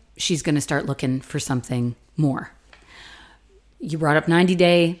you, she's going to start looking for something more. You brought up 90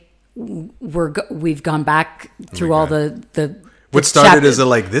 Day. We've gone back through all the what started as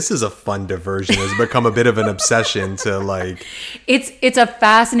this is a fun diversion has become a bit of an obsession to like. It's a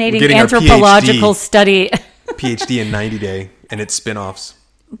fascinating anthropological study. PhD in 90 Day and its spin-offs.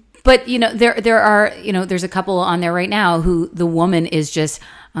 But there are there's a couple on there right now who the woman is just,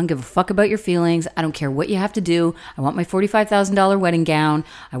 I don't give a fuck about your feelings. I don't care what you have to do. I want my $45,000 wedding gown.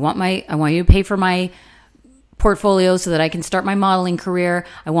 I want you to pay for my portfolio so that I can start my modeling career.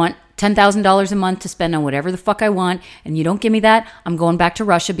 I want $10,000 a month to spend on whatever the fuck I want. And you don't give me that, I'm going back to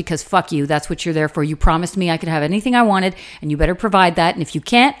Russia because fuck you. That's what you're there for. You promised me I could have anything I wanted and you better provide that. And if you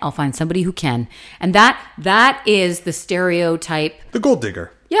can't, I'll find somebody who can. And that is the stereotype. The gold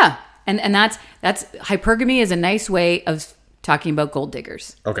digger. Yeah. And that's hypergamy is a nice way of talking about gold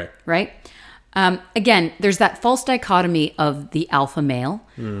diggers. Okay. Right? Again, there's that false dichotomy of the alpha male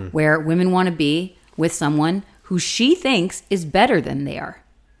where women want to be with someone who she thinks is better than they are.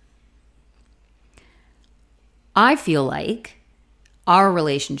 I feel like our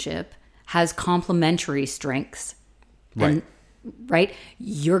relationship has complementary strengths. Right. Right?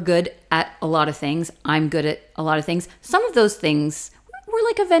 You're good at a lot of things. I'm good at a lot of things. Some of those things, we're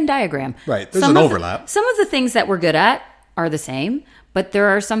like a Venn diagram. Right. There's an overlap. Some of the things that we're good at are the same, but there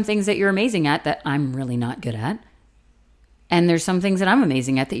are some things that you're amazing at that I'm really not good at. And there's some things that I'm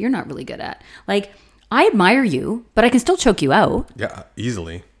amazing at that you're not really good at. Like, I admire you, but I can still choke you out. Yeah,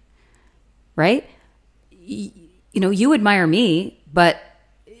 easily. Right? You admire me, but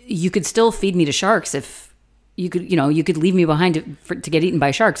you could still feed me to sharks if you could, you could leave me behind to get eaten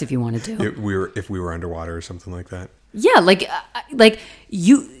by sharks if you wanted to. If we were underwater or something like that. Yeah, like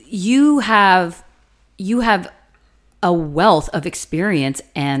you have a wealth of experience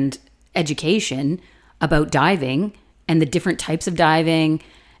and education about diving and the different types of diving,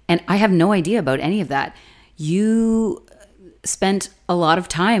 and I have no idea about any of that. You spent a lot of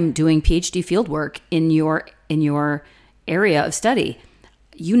time doing PhD fieldwork in your area of study.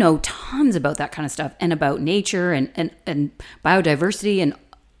 You know tons about that kind of stuff and about nature and biodiversity and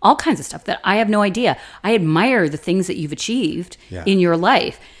all kinds of stuff that I have no idea. I admire the things that you've achieved in your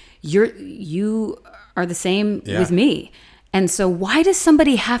life. You are the same with me. And so why does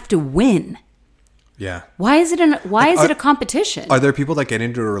somebody have to win? Yeah. Why is it a competition? Are there people that get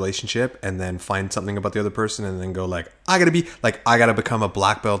into a relationship and then find something about the other person and then go I gotta become a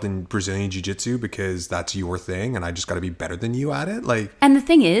black belt in Brazilian Jiu-Jitsu because that's your thing and I just gotta be better than you at it? And the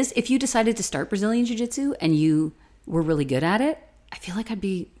thing is, if you decided to start Brazilian Jiu-Jitsu and you were really good at it, I feel like I'd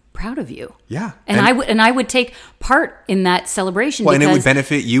be proud of you. Yeah. And I would take part in that celebration. Well, and it would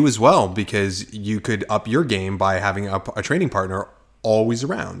benefit you as well because you could up your game by having a training partner always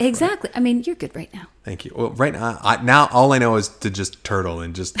around. Exactly. Right? I mean, you're good right now. Thank you. Well, right now, all I know is to just turtle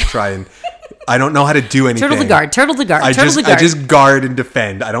and just try and... I don't know how to do anything. Turtle to guard. I just guard and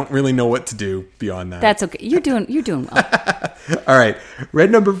defend. I don't really know what to do beyond that. That's okay. You're doing well. All right.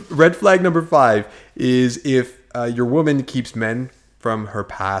 Red flag number 5 is if your woman keeps men from her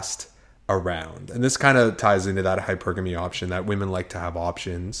past around. And this kind of ties into that hypergamy option that women like to have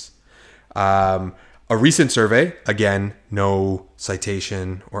options. A recent survey, again, no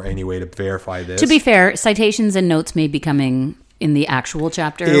citation or any way to verify this. To be fair, citations and notes may be coming in the actual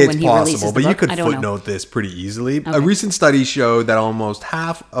chapter it's when he possible, releases the but book. you could footnote this pretty easily. Okay. A recent study showed that almost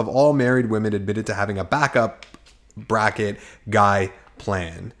half of all married women admitted to having a backup bracket guy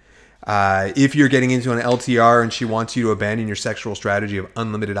plan. If you're getting into an LTR and she wants you to abandon your sexual strategy of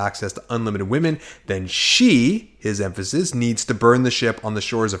unlimited access to unlimited women, then she, his emphasis, needs to burn the ship on the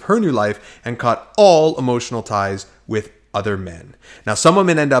shores of her new life and cut all emotional ties with other men. Now, some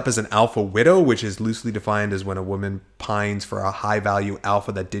women end up as an alpha widow, which is loosely defined as when a woman pines for a high-value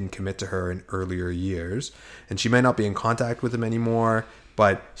alpha that didn't commit to her in earlier years. And she may not be in contact with him anymore,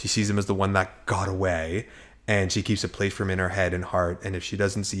 but she sees him as the one that got away. And she keeps a place for him in her head and heart. And if she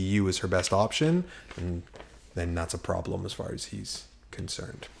doesn't see you as her best option, then that's a problem as far as he's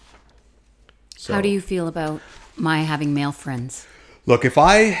concerned. So, how do you feel about my having male friends? Look, if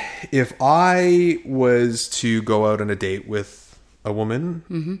I was to go out on a date with a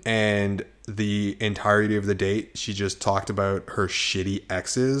woman and the entirety of the date she just talked about her shitty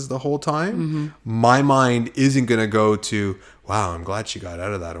exes the whole time, my mind isn't going to go to, wow, I'm glad she got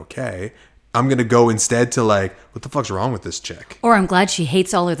out of that okay. I'm going to go instead to what the fuck's wrong with this chick? Or I'm glad she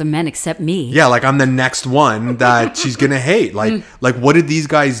hates all of the men except me. Yeah, I'm the next one that she's going to hate. What did these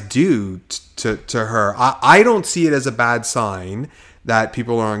guys do to her? I don't see it as a bad sign that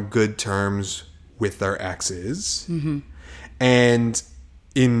people are on good terms with their exes. And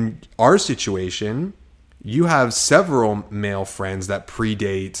in our situation, you have several male friends that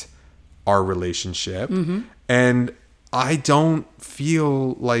predate our relationship. And I don't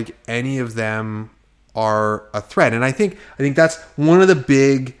feel like any of them are a threat. And I think that's one of the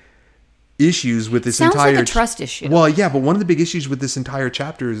big issues with this Sounds entire like a trust issue. Well, yeah, but one of the big issues with this entire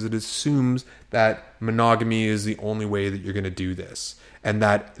chapter is it assumes that monogamy is the only way that you're going to do this, and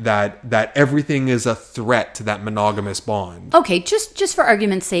that everything is a threat to that monogamous bond. Okay, just for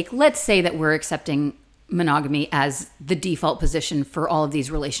argument's sake, let's say that we're accepting monogamy as the default position for all of these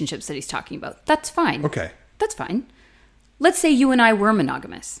relationships that he's talking about. That's fine. Okay. That's fine. Let's say you and I were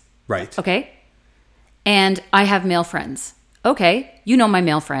monogamous. Right. Okay? And I have male friends. Okay, you know my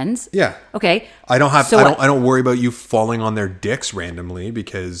male friends. Yeah. Okay. I don't have. So I don't worry about you falling on their dicks randomly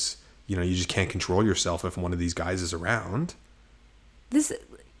because you just can't control yourself if one of these guys is around.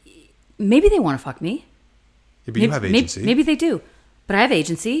 Maybe they want to fuck me. Yeah, but you have agency. Maybe they do, but I have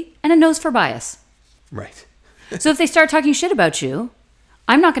agency and a nose for bias. Right. So if they start talking shit about you,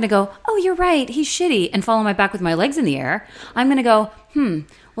 I'm not going to go, oh, you're right, he's shitty, and fall on my back with my legs in the air. I'm going to go,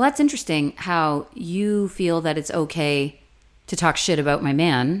 well, that's interesting how you feel that it's okay to talk shit about my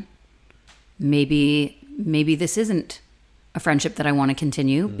man. Maybe this isn't a friendship that I want to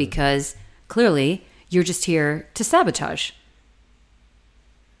continue because clearly you're just here to sabotage.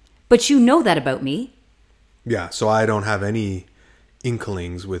 But you know that about me. Yeah, so I don't have any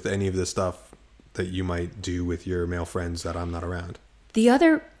inklings with any of the stuff that you might do with your male friends that I'm not around. The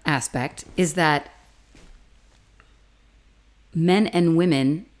other aspect is that men and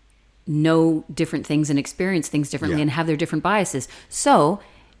women know different things and experience things differently and have their different biases. So,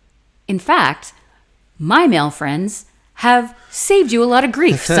 in fact, my male friends have saved you a lot of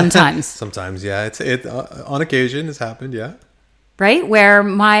grief sometimes. Sometimes, yeah. It on occasion has happened, yeah. Right? Where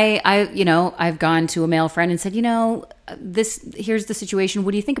I've gone to a male friend and said, here's the situation.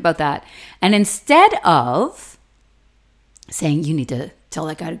 What do you think about that? And instead of saying, you need to tell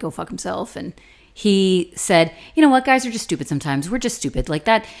that guy to go fuck himself, and he said, you know what, guys are just stupid sometimes. We're just stupid like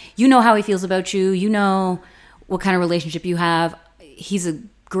that. You know how he feels about you. You know what kind of relationship you have. He's a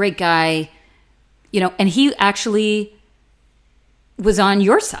great guy, and he actually was on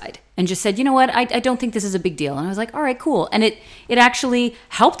your side and just said, you know what, I don't think this is a big deal. And I was like, all right, cool. And it actually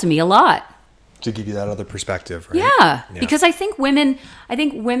helped me a lot. To give you that other perspective, right? Yeah, because I think women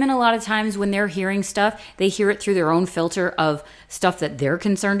a lot of times when they're hearing stuff, they hear it through their own filter of stuff that they're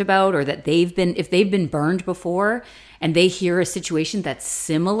concerned about or that if they've been burned before and they hear a situation that's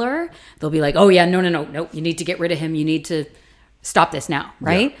similar, they'll be like, oh yeah, no, you need to get rid of him. You need to stop this now,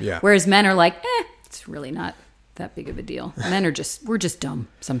 right? Yeah. Whereas men are like, it's really not that big of a deal. Men are we're just dumb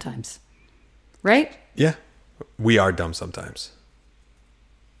sometimes, right? Yeah, we are dumb sometimes.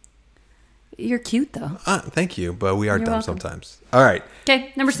 You're cute, though. Thank you, but we are dumb welcome. sometimes. All right.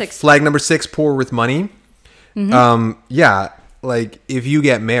 Okay, number 6. Flag number 6, poor with money. Yeah, like if you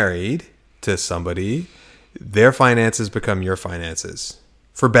get married to somebody, their finances become your finances,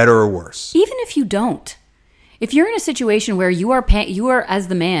 for better or worse. Even if you don't. If you're in a situation where you are as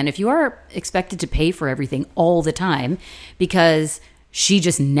the man, if you are expected to pay for everything all the time because she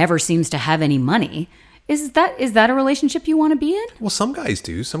just never seems to have any money, is that a relationship you want to be in? Well, some guys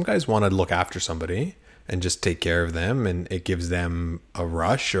do. Some guys want to look after somebody and just take care of them, and it gives them a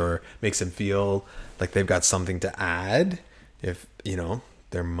rush or makes them feel like they've got something to add if,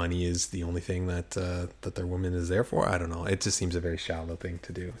 their money is the only thing that their woman is there for. I don't know. It just seems a very shallow thing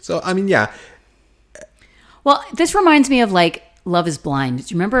to do. So, I mean, yeah. Well, this reminds me of like Love is Blind.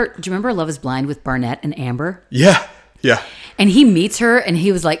 Do you remember Love is Blind with Barnett and Amber? Yeah. Yeah. And he meets her and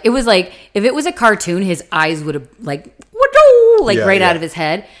he was like, it was like, if it was a cartoon, his eyes would have right out of his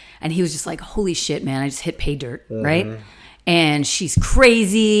head. And he was just like, holy shit, man, I just hit pay dirt, right? And she's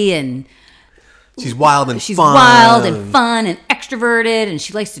crazy and she's wild and she's fun. wild and fun and extroverted, and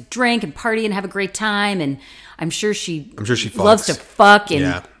she likes to drink and party and have a great time. And I'm sure she loves to fuck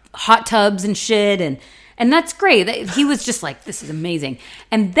and hot tubs and shit. And that's great. He was just like, this is amazing.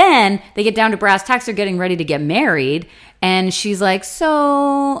 And then they get down to brass tacks. They're getting ready to get married. And she's like,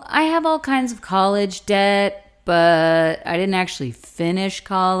 so I have all kinds of college debt, but I didn't actually finish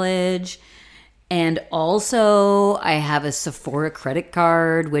college. And also I have a Sephora credit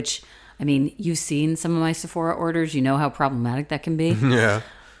card, which, I mean, you've seen some of my Sephora orders. You know how problematic that can be. Yeah.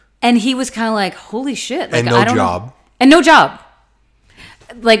 And he was kind of like, holy shit. Like, and no job. And no job.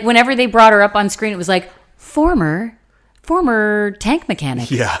 Like, whenever they brought her up on screen, it was like, former tank mechanic.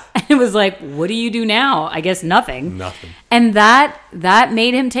 Yeah. And it was like, what do you do now? I guess nothing. Nothing. And that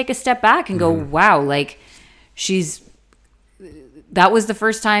made him take a step back and go, wow, like she's that was the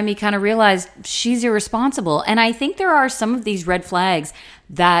first time he kind of realized she's irresponsible. And I think there are some of these red flags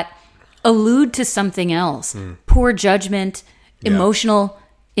that allude to something else. Poor judgment, emotional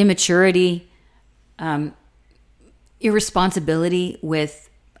immaturity, irresponsibility with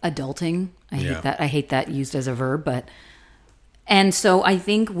adulting. I hate that used as a verb, and so I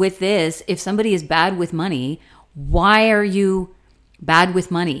think with this, if somebody is bad with money, why are you bad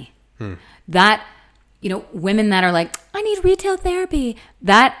with money? That, women that are like, I need retail therapy,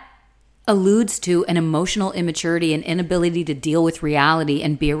 that alludes to an emotional immaturity and inability to deal with reality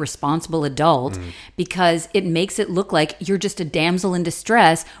and be a responsible adult, because it makes it look like you're just a damsel in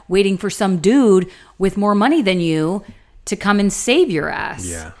distress waiting for some dude with more money than you to come and save your ass.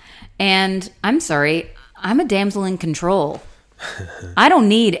 Yeah. And I'm sorry, I'm a damsel in control. I don't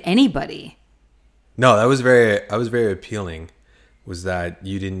need anybody. No, that was very appealing, was that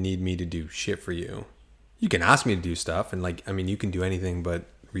you didn't need me to do shit for you. You can ask me to do stuff, and you can do anything but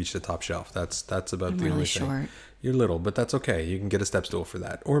reach the top shelf. That's about the really only short. thing. You're little, but that's okay. You can get a step stool for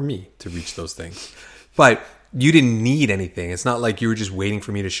that, or me to reach those things. But you didn't need anything. It's not like you were just waiting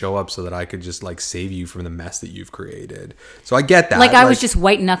for me to show up so that I could just save you from the mess that you've created. So I get that. I was just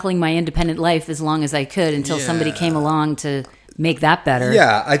white knuckling my independent life as long as I could until somebody came along to make that better.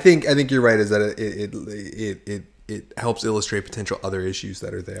 Yeah, I think you're right. Is that it helps illustrate potential other issues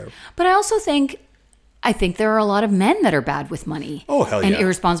that are there. But I also think there are a lot of men that are bad with money. Oh, hell and yeah.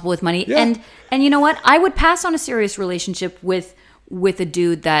 irresponsible with money. Yeah. And you know what? I would pass on a serious relationship with a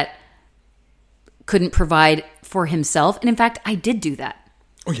dude that couldn't provide for himself. And in fact, I did do that.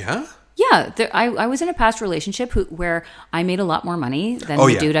 Oh, yeah? Yeah. I was in a past relationship where I made a lot more money than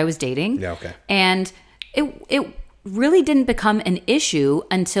the dude I was dating. Yeah, okay. And it really didn't become an issue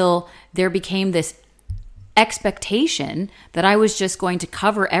until there became this expectation that I was just going to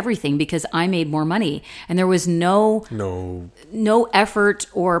cover everything because I made more money, and there was no effort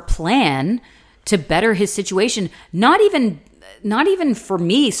or plan to better his situation, not even for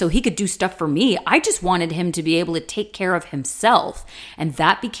me so he could do stuff for me. I just wanted him to be able to take care of himself, and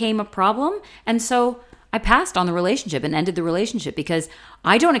that became a problem. And so I passed on the relationship and ended the relationship, because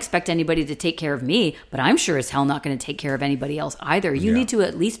I don't expect anybody to take care of me, but I'm sure as hell not going to take care of anybody else either. You need to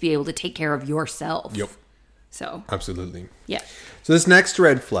at least be able to take care of yourself. Yep. So absolutely. Yeah. So this next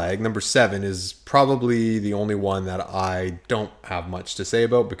red flag, number 7, is probably the only one that I don't have much to say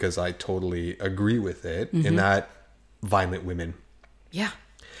about, because I totally agree with it, in that violent women. Yeah.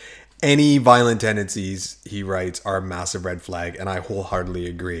 Any violent tendencies, he writes, are a massive red flag, and I wholeheartedly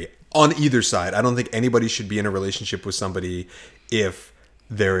agree. On either side, I don't think anybody should be in a relationship with somebody if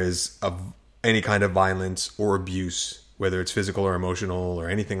there is any kind of violence or abuse, whether it's physical or emotional or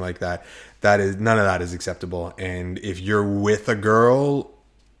anything like that. None of that is acceptable. And if you're with a girl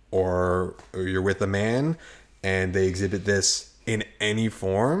or you're with a man and they exhibit this in any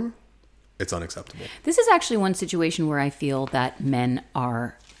form, it's unacceptable. This is actually one situation where I feel that men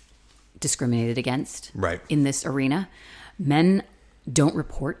are discriminated against in this arena. Men don't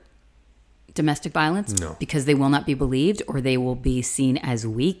report domestic violence because they will not be believed, or they will be seen as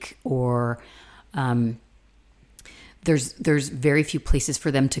weak, or there's very few places for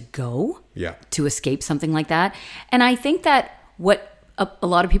them to go to escape something like that. And I think that what a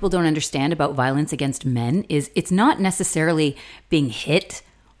lot of people don't understand about violence against men is it's not necessarily being hit,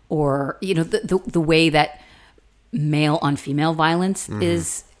 or the way that male on female violence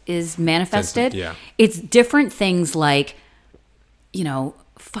is manifested. It's different things like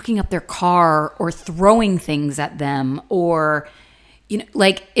fucking up their car or throwing things at them, or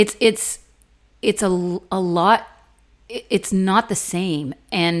it's a lot. It's not the same.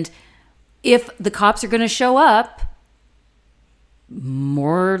 And if the cops are going to show up,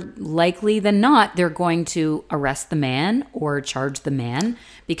 more likely than not, they're going to arrest the man or charge the man,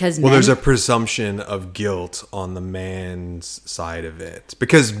 because there's a presumption of guilt on the man's side of it,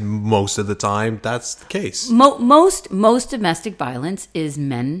 because most of the time that's the case. Most domestic violence is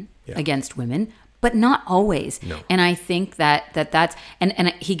men against women, but not always. No. And I think that's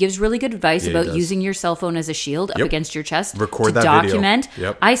and he gives really good advice about using your cell phone as a shield up against your chest. Record to that document. Video.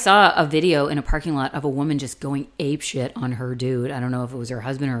 Yep. I saw a video in a parking lot of a woman just going ape shit on her dude. I don't know if it was her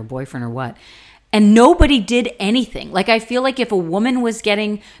husband or her boyfriend or what. And nobody did anything. I feel like if a woman was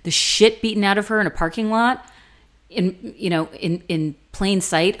getting the shit beaten out of her in a parking lot, in plain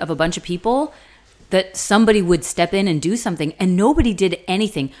sight of a bunch of people, that somebody would step in and do something, and nobody did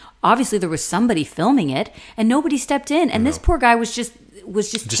anything. Obviously, there was somebody filming it, and nobody stepped in. And this poor guy was just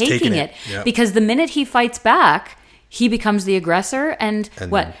taking it. Yep. Because the minute he fights back, he becomes the aggressor, and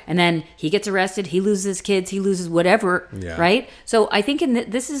then he gets arrested. He loses his kids. He loses whatever, right? So I think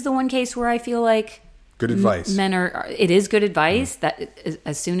this is the one case where I feel like Good advice. Men are. It is good advice that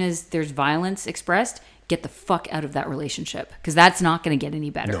as soon as there's violence expressed, get the fuck out of that relationship, because that's not going to get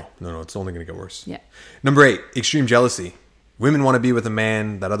any better. No. It's only going to get worse. Yeah. Number 8, extreme jealousy. Women want to be with a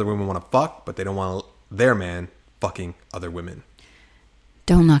man that other women want to fuck, but they don't want their man fucking other women.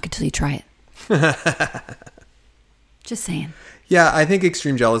 Don't knock it till you try it. Just saying. Yeah, I think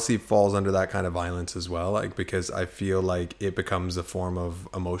extreme jealousy falls under that kind of violence as well, like, because I feel like it becomes a form of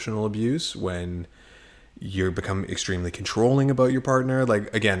emotional abuse when you become extremely controlling about your partner.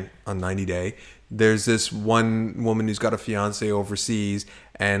 Like, again, on 90 Day, there's this one woman who's got a fiance overseas,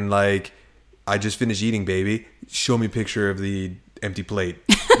 and like, I just finished eating, baby. Show me a picture of the empty plate,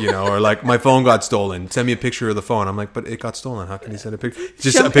 or like, my phone got stolen. Send me a picture of the phone. I'm like, but it got stolen. How can you send a picture?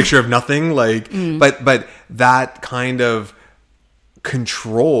 Just a picture of nothing. Like, but that kind of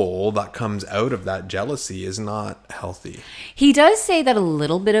control that comes out of that jealousy is not healthy. He does say that a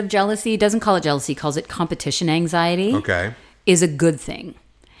little bit of jealousy, doesn't call it jealousy, calls it competition anxiety. Okay. Is a good thing.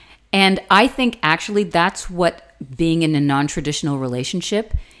 And I think actually that's what being in a non-traditional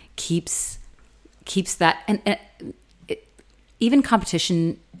relationship keeps that, and even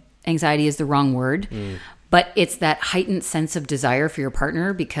competition anxiety is the wrong word, but it's that heightened sense of desire for your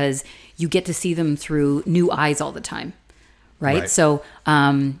partner because you get to see them through new eyes all the time. Right. So,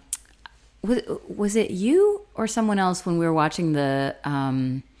 was it you or someone else when we were watching the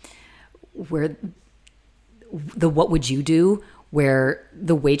What Would You Do, where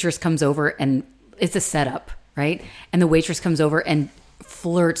the waitress comes over and it's a setup, right? And the waitress comes over and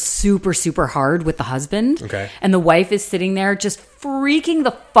flirts super, super hard with the husband. Okay. And the wife is sitting there just freaking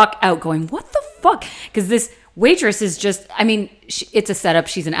the fuck out going, what the fuck? Because this waitress is just, it's a setup.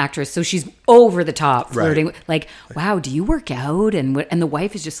 She's an actress, so she's over the top flirting. Right. Like, wow, do you work out? And the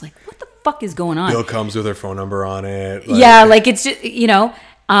wife is just like, what the fuck is going on? Bill comes with her phone number on it. Yeah, like it's just,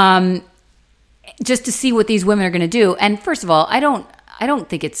 just to see what these women are going to do. And first of all, I don't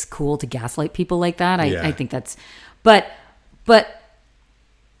think it's cool to gaslight people like that. I think that's, but,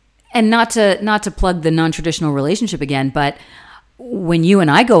 and not to plug the non-traditional relationship again, but when you and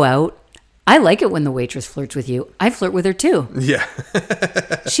I go out, I like it when the waitress flirts with you. I flirt with her too. Yeah.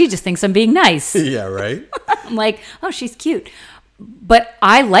 She just thinks I'm being nice. Yeah, right? I'm like, oh, she's cute. But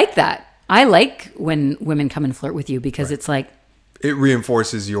I like that. I like when women come and flirt with you because it's like... It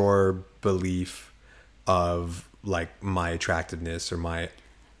reinforces your belief of like my attractiveness or my...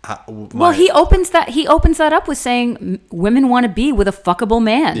 Well, he opens that up with saying women want to be with a fuckable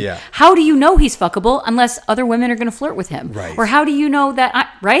man. Yeah. How do you know he's fuckable unless other women are going to flirt with him? Right. Or how do you know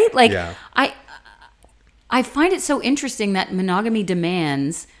that? Right? Like, yeah. I find it so interesting that monogamy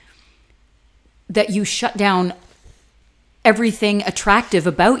demands that you shut down everything attractive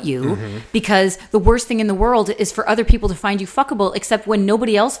about you because the worst thing in the world is for other people to find you fuckable, except when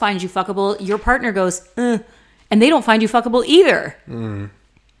nobody else finds you fuckable, your partner goes, and they don't find you fuckable either.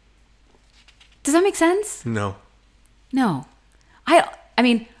 Does that make sense? No. I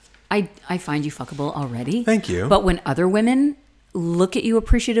find you fuckable already. Thank you. But when other women look at you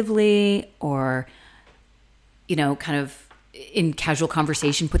appreciatively or, kind of in casual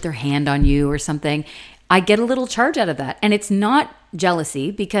conversation, put their hand on you or something, I get a little charge out of that. And it's not jealousy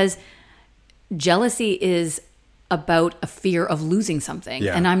because jealousy is about a fear of losing something.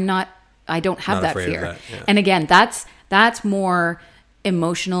 Yeah. And I don't have that fear. That, yeah. And again, that's more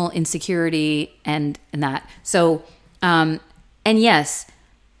emotional insecurity and that. So, and yes,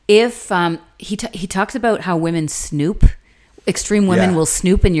 if he talks about how women snoop, extreme women will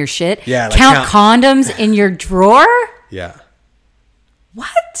snoop in your shit. Yeah, like count condoms in your drawer. Yeah.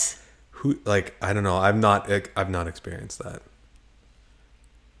 What? Who? Like, I don't know. I've not experienced that.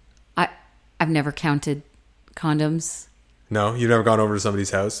 I've never counted condoms. No, you've never gone over to somebody's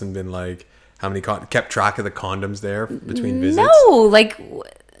house and been like, how many kept track of the condoms there between visits? No, no. Like,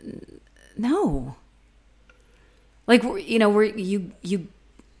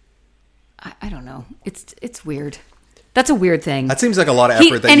 I don't know. It's weird. That's a weird thing. That seems like a lot of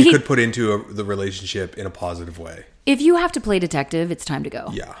effort that you could put into the relationship in a positive way. If you have to play detective, it's time to go.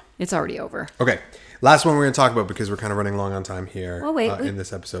 Yeah. It's already over. Okay. Last one we're going to talk about because we're kind of running long on time here in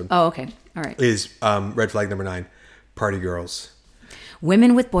this episode. Oh, okay. All right. Is red flag number 9, party girls.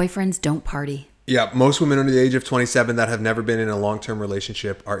 Women with boyfriends don't party. Yeah, most women under the age of 27 that have never been in a long-term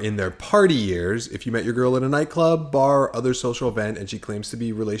relationship are in their party years. If you met your girl at a nightclub, bar, or other social event, and she claims to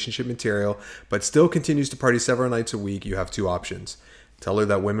be relationship material, but still continues to party several nights a week, you have 2 options. Tell her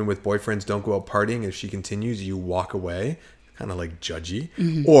that women with boyfriends don't go out partying. If she continues, you walk away. Kind of like judgy.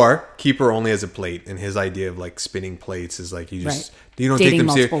 Mm-hmm. Or keep her only as a plate. And his idea of like spinning plates is like you don't dating take them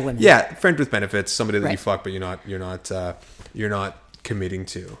multiple women. Yeah, friend with benefits, somebody that you fuck, but you're not committing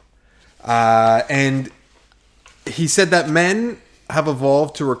to. And he said that men have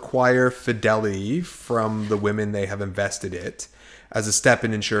evolved to require fidelity from the women they have invested it as a step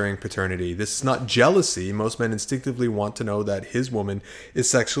in ensuring paternity. This is not jealousy. Most men instinctively want to know that his woman is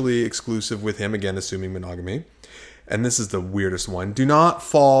sexually exclusive with him, again, assuming monogamy. And this is the weirdest one. Do not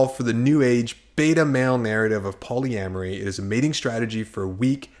fall for the new age beta male narrative of polyamory. It is a mating strategy for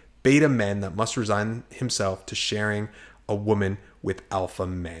weak beta men that must resign himself to sharing a woman with alpha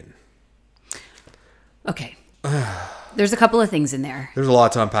men. Okay. There's a couple of things in there. There's a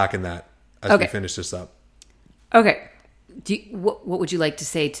lot to unpack in that as Okay. we finish this up. Okay. What would you like to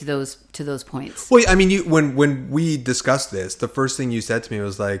say to those points? Well, I mean, when we discussed this, the first thing you said to me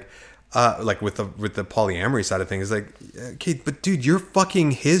was like with the polyamory side of things, like, okay, but dude, you're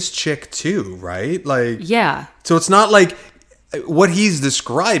fucking his chick too, right? Like, Yeah. so it's not like what he's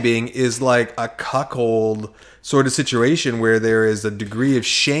describing is like a cuckold sort of situation where there is a degree of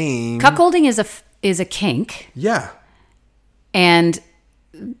shame. Cuckolding is a kink, Yeah, and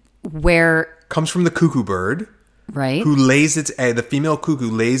where comes from the cuckoo bird. right? Who lays its egg? The female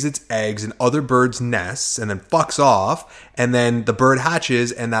cuckoo lays its eggs in other birds' nests and then fucks off, and then the bird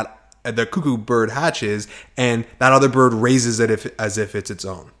hatches, and the cuckoo bird hatches, and that other bird raises it as if it's its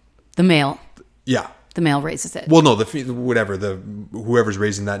own. The male Yeah. raises it. Well, no, whoever's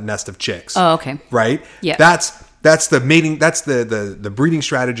raising that nest of chicks. Oh, okay. Right. Yeah. That's the mating. That's the breeding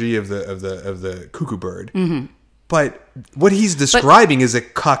strategy of the cuckoo bird. Mm-hmm. But what he's describing is a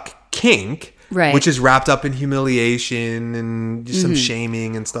cuck kink. Right. Which is wrapped up in humiliation and some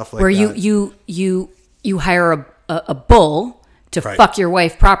shaming and stuff like Where that. you hire a bull to Right. fuck your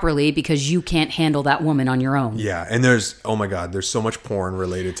wife properly because you can't handle that woman on your own. Yeah, and there's so much porn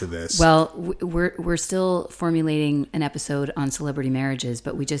related to this. Well, we're still formulating an episode on celebrity marriages,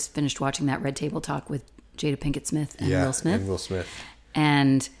 but we just finished watching that Red Table Talk with Jada Pinkett Smith and Will Smith. And Will Smith.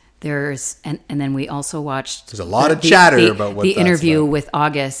 And there's and then we also watched There's a lot of chatter about what the that's interview about. with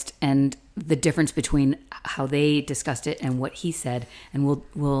August and the difference between how they discussed it and what he said, and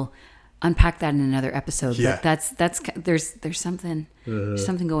we'll unpack that in another episode. Yeah. But that's there's something there's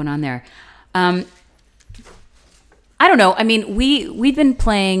something going on there. I don't know. I mean, we've been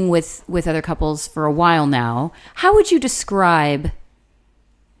playing with other couples for a while now. How would you describe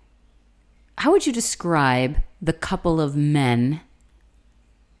the couple of men?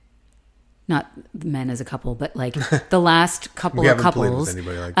 Not men as a couple, but like the last couple We of haven't played couples. with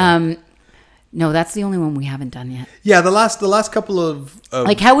anybody like that. No, that's the only one we haven't done yet. Yeah, the last couple of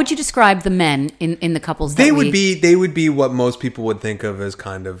Like, how would you describe the men in the couples? they would be what most people would think of as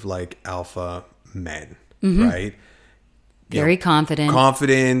kind of like alpha men, right? very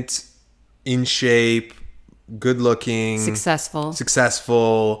Confident, in shape, good looking,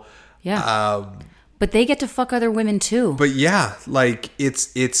 successful. Yeah, but they get to fuck other women too. But yeah, like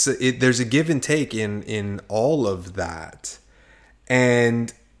there's a give and take in all of that,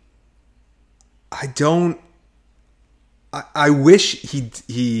 and I wish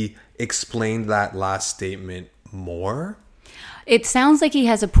he explained that last statement more. It sounds like he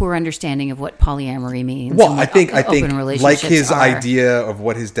has a poor understanding of what polyamory means. Well, and I what think open like relationships his are. idea of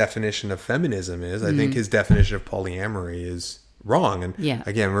what his definition of feminism is, I think his definition of polyamory is wrong. And Yeah.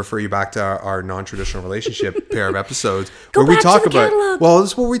 again, refer you back to our non-traditional relationship pair of episodes Go where we back to talk the about, catalog. well,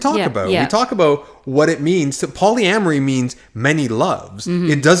 this is what we talk Yeah, about. yeah. We talk about what it means to polyamory means many loves. Mm-hmm.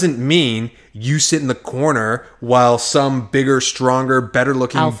 It doesn't mean you sit in the corner while some bigger, stronger, better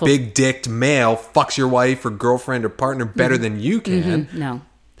looking, Alpha. big dicked male fucks your wife or girlfriend or partner better Mm-hmm. than you can. No,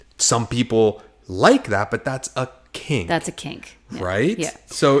 Some people like that, but that's a kink. that's a kink. Yeah. Right? Yeah.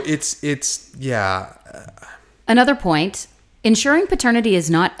 So it's yeah. Another point: ensuring paternity is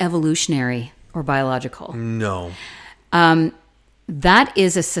not evolutionary or biological. No. That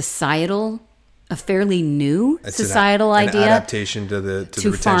is a fairly new It's societal an idea. adaptation to the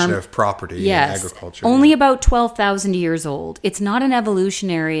retention farm- of property Yes, in agriculture. only about 12,000 years old. It's not an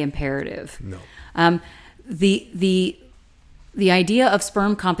evolutionary imperative. No. The idea of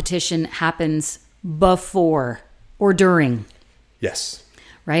sperm competition happens before or during, Yes.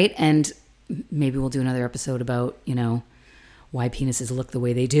 right? And maybe we'll do another episode about, why penises look the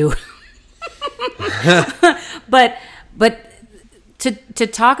way they do. but to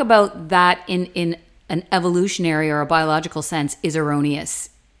talk about that in an evolutionary or a biological sense is erroneous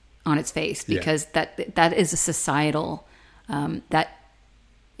on its face, because that is a societal that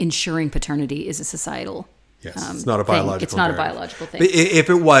ensuring paternity is a societal. Yes. It's not a thing. biological It's not a imperative. biological thing. But if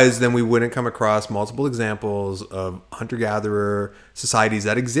it was, then we wouldn't come across multiple examples of hunter-gatherer societies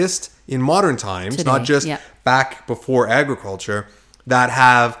that exist in modern times, Today, not just yeah. back before agriculture, that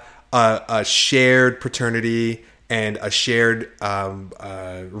have a shared paternity and a shared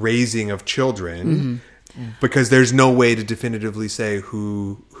raising of children, because there's no way to definitively say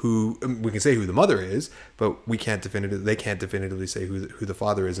who we can say who the mother is, but they can't definitively say who the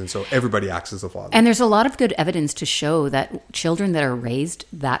father is, and so everybody acts as the father. And there's a lot of good evidence to show that children that are raised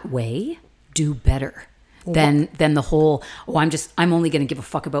that way do better than the whole, I'm only going to give a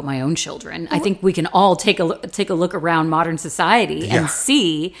fuck about my own children. I think we can all take a look around modern society and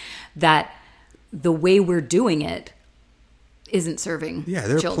see that the way we're doing it isn't serving there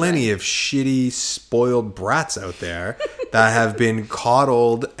are children. plenty of shitty, spoiled brats out there that have been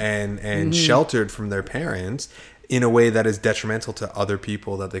coddled and sheltered from their parents in a way that is detrimental to other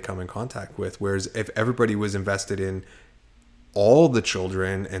people that they come in contact with. Whereas if everybody was invested in all the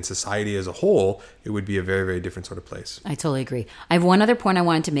children and society as a whole, it would be a very, very different sort of place. I totally agree. I have one other point I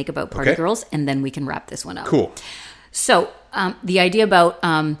wanted to make about party girls, and then we can wrap this one up. Cool. So the idea about,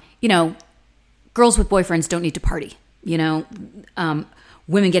 girls with boyfriends don't need to party.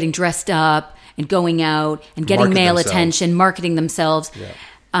 Women getting dressed up and going out and getting male attention, marketing themselves.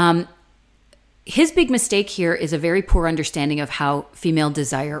 Yeah. His big mistake here is a very poor understanding of how female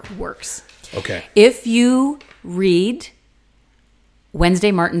desire works. Okay. If you read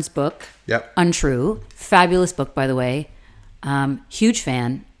Wednesday Martin's book, yep, Untrue, fabulous book, by the way, huge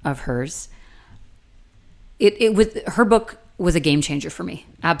fan of hers. Her book was a game changer for me.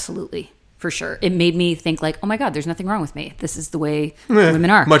 Absolutely. For sure. It made me think like, oh my God, there's nothing wrong with me. This is the way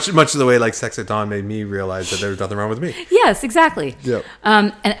women are. Much the way like Sex at Dawn made me realize that there was nothing wrong with me. Yes, exactly. Yep.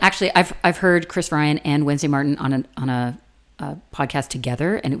 And actually, I've heard Chris Ryan and Wednesday Martin on a podcast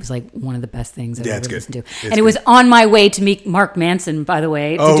together, and it was like one of the best things I've ever listened to. And it was on my way to meet Mark Manson, by the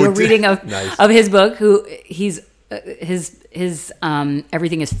way, to do a reading of his book. Who his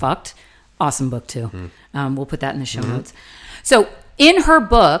Everything Is Fucked. Awesome book too. We'll put that in the show notes. So in her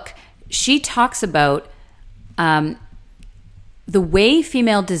book, she talks about the way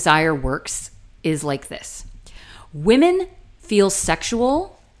female desire works is like this. Women feel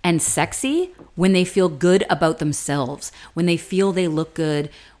sexual and sexy when they feel good about themselves, when they feel they look good,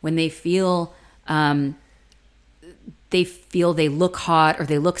 when they feel they look hot or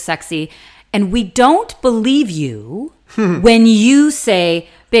they look sexy. And we don't believe you when you say,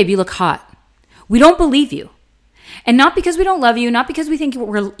 babe, you look hot. We don't believe you. And not because we don't love you, not because we think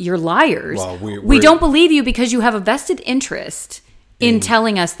you're liars. Well, we don't believe you because you have a vested interest in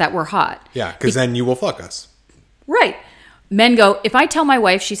telling us that we're hot. Yeah, because then you will fuck us. Right. Men go, if I tell my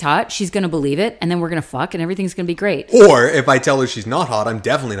wife she's hot, she's going to believe it, and then we're going to fuck, and everything's going to be great. Or if I tell her she's not hot, I'm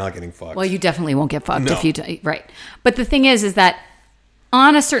definitely not getting fucked. Well, you definitely won't get fucked if you... Right. But the thing is that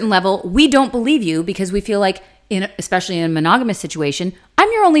on a certain level, we don't believe you because we feel like, especially in a monogamous situation, I'm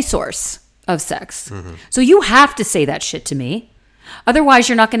your only source of sex. So you have to say that shit to me. Otherwise,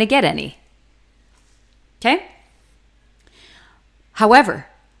 you're not going to get any. Okay? However,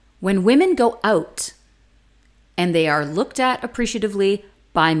 when women go out and they are looked at appreciatively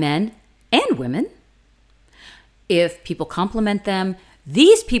by men and women, if people compliment them,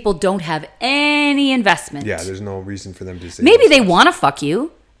 these people don't have any investment. Yeah, there's no reason for them to say maybe they want to fuck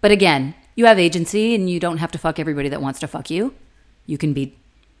you, but again, you have agency and you don't have to fuck everybody that wants to fuck you. You can be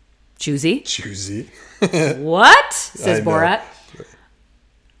choosy. What? Says Borat.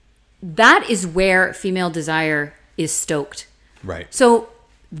 That is where female desire is stoked. Right. So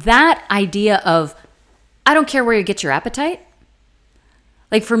that idea of, I don't care where you get your appetite.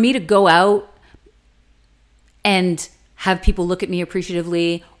 Like for me to go out and have people look at me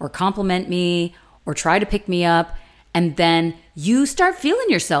appreciatively or compliment me or try to pick me up, and then you start feeling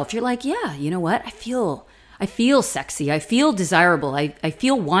yourself. You're like, yeah, you know what? I feel sexy. I feel desirable. I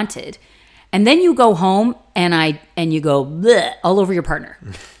feel wanted. And then you go home and you go bleh, all over your partner.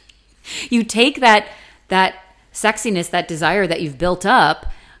 You take that sexiness, that desire that you've built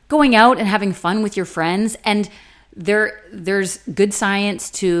up, going out and having fun with your friends, and there's good science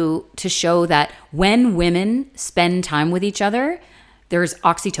to show that when women spend time with each other, there's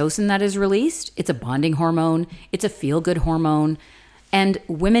oxytocin that is released. It's a bonding hormone. It's a feel-good hormone. And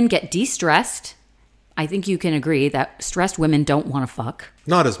women get de-stressed. I think you can agree that stressed women don't want to fuck.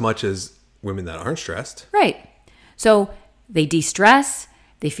 Not as much as women that aren't stressed. Right. So they de-stress,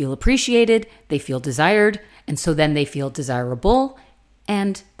 they feel appreciated, they feel desired, and so then they feel desirable,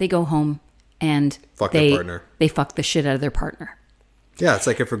 and they go home and fuck their partner. They fuck the shit out of their partner. Yeah, it's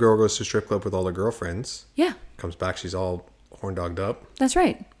like if a girl goes to a strip club with all her girlfriends. Yeah. Comes back, she's all horn-dogged up. That's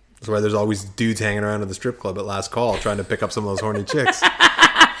right. That's why there's always dudes hanging around at the strip club at last call trying to pick up some of those horny chicks.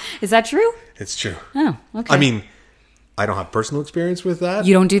 Is that true? It's true. Oh, okay. I mean, I don't have personal experience with that.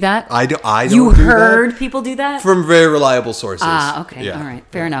 You don't do that? I don't You do heard that people do that? from very reliable sources. Ah, okay. Yeah. All right.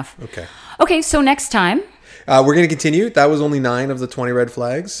 Fair enough. Okay. Okay, so next time. We're going to continue. That was only 9 of the 20 red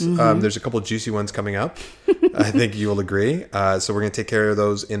flags. There's a couple of juicy ones coming up. I think you will agree. So we're going to take care of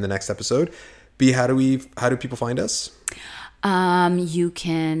those in the next episode. B, how do people find us? You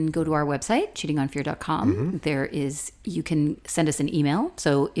can go to our website, cheatingonfear.com. You can send us an email.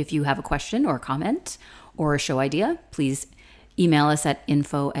 So if you have a question or a comment or a show idea, please email us at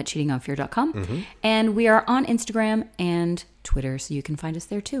info@cheatingonfear.com. And we are on Instagram and Twitter, so you can find us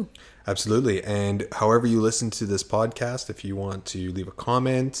there too. Absolutely. And however you listen to this podcast, if you want to leave a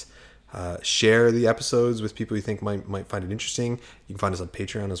comment, share the episodes with people you think might find it interesting, you can find us on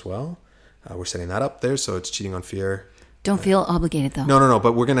Patreon as well. We're setting that up there, so it's Cheating on Fear. Don't feel obligated though. No.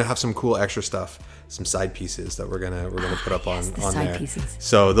 But we're gonna have some cool extra stuff, some side pieces that we're gonna put up on side there. Pieces.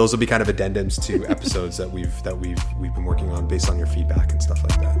 So those will be kind of addendums to episodes that we've been working on based on your feedback and stuff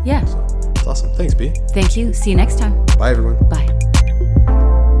like that. Yeah. So it's awesome. Thanks, B. Thank you. See you next time. Bye, everyone. Bye.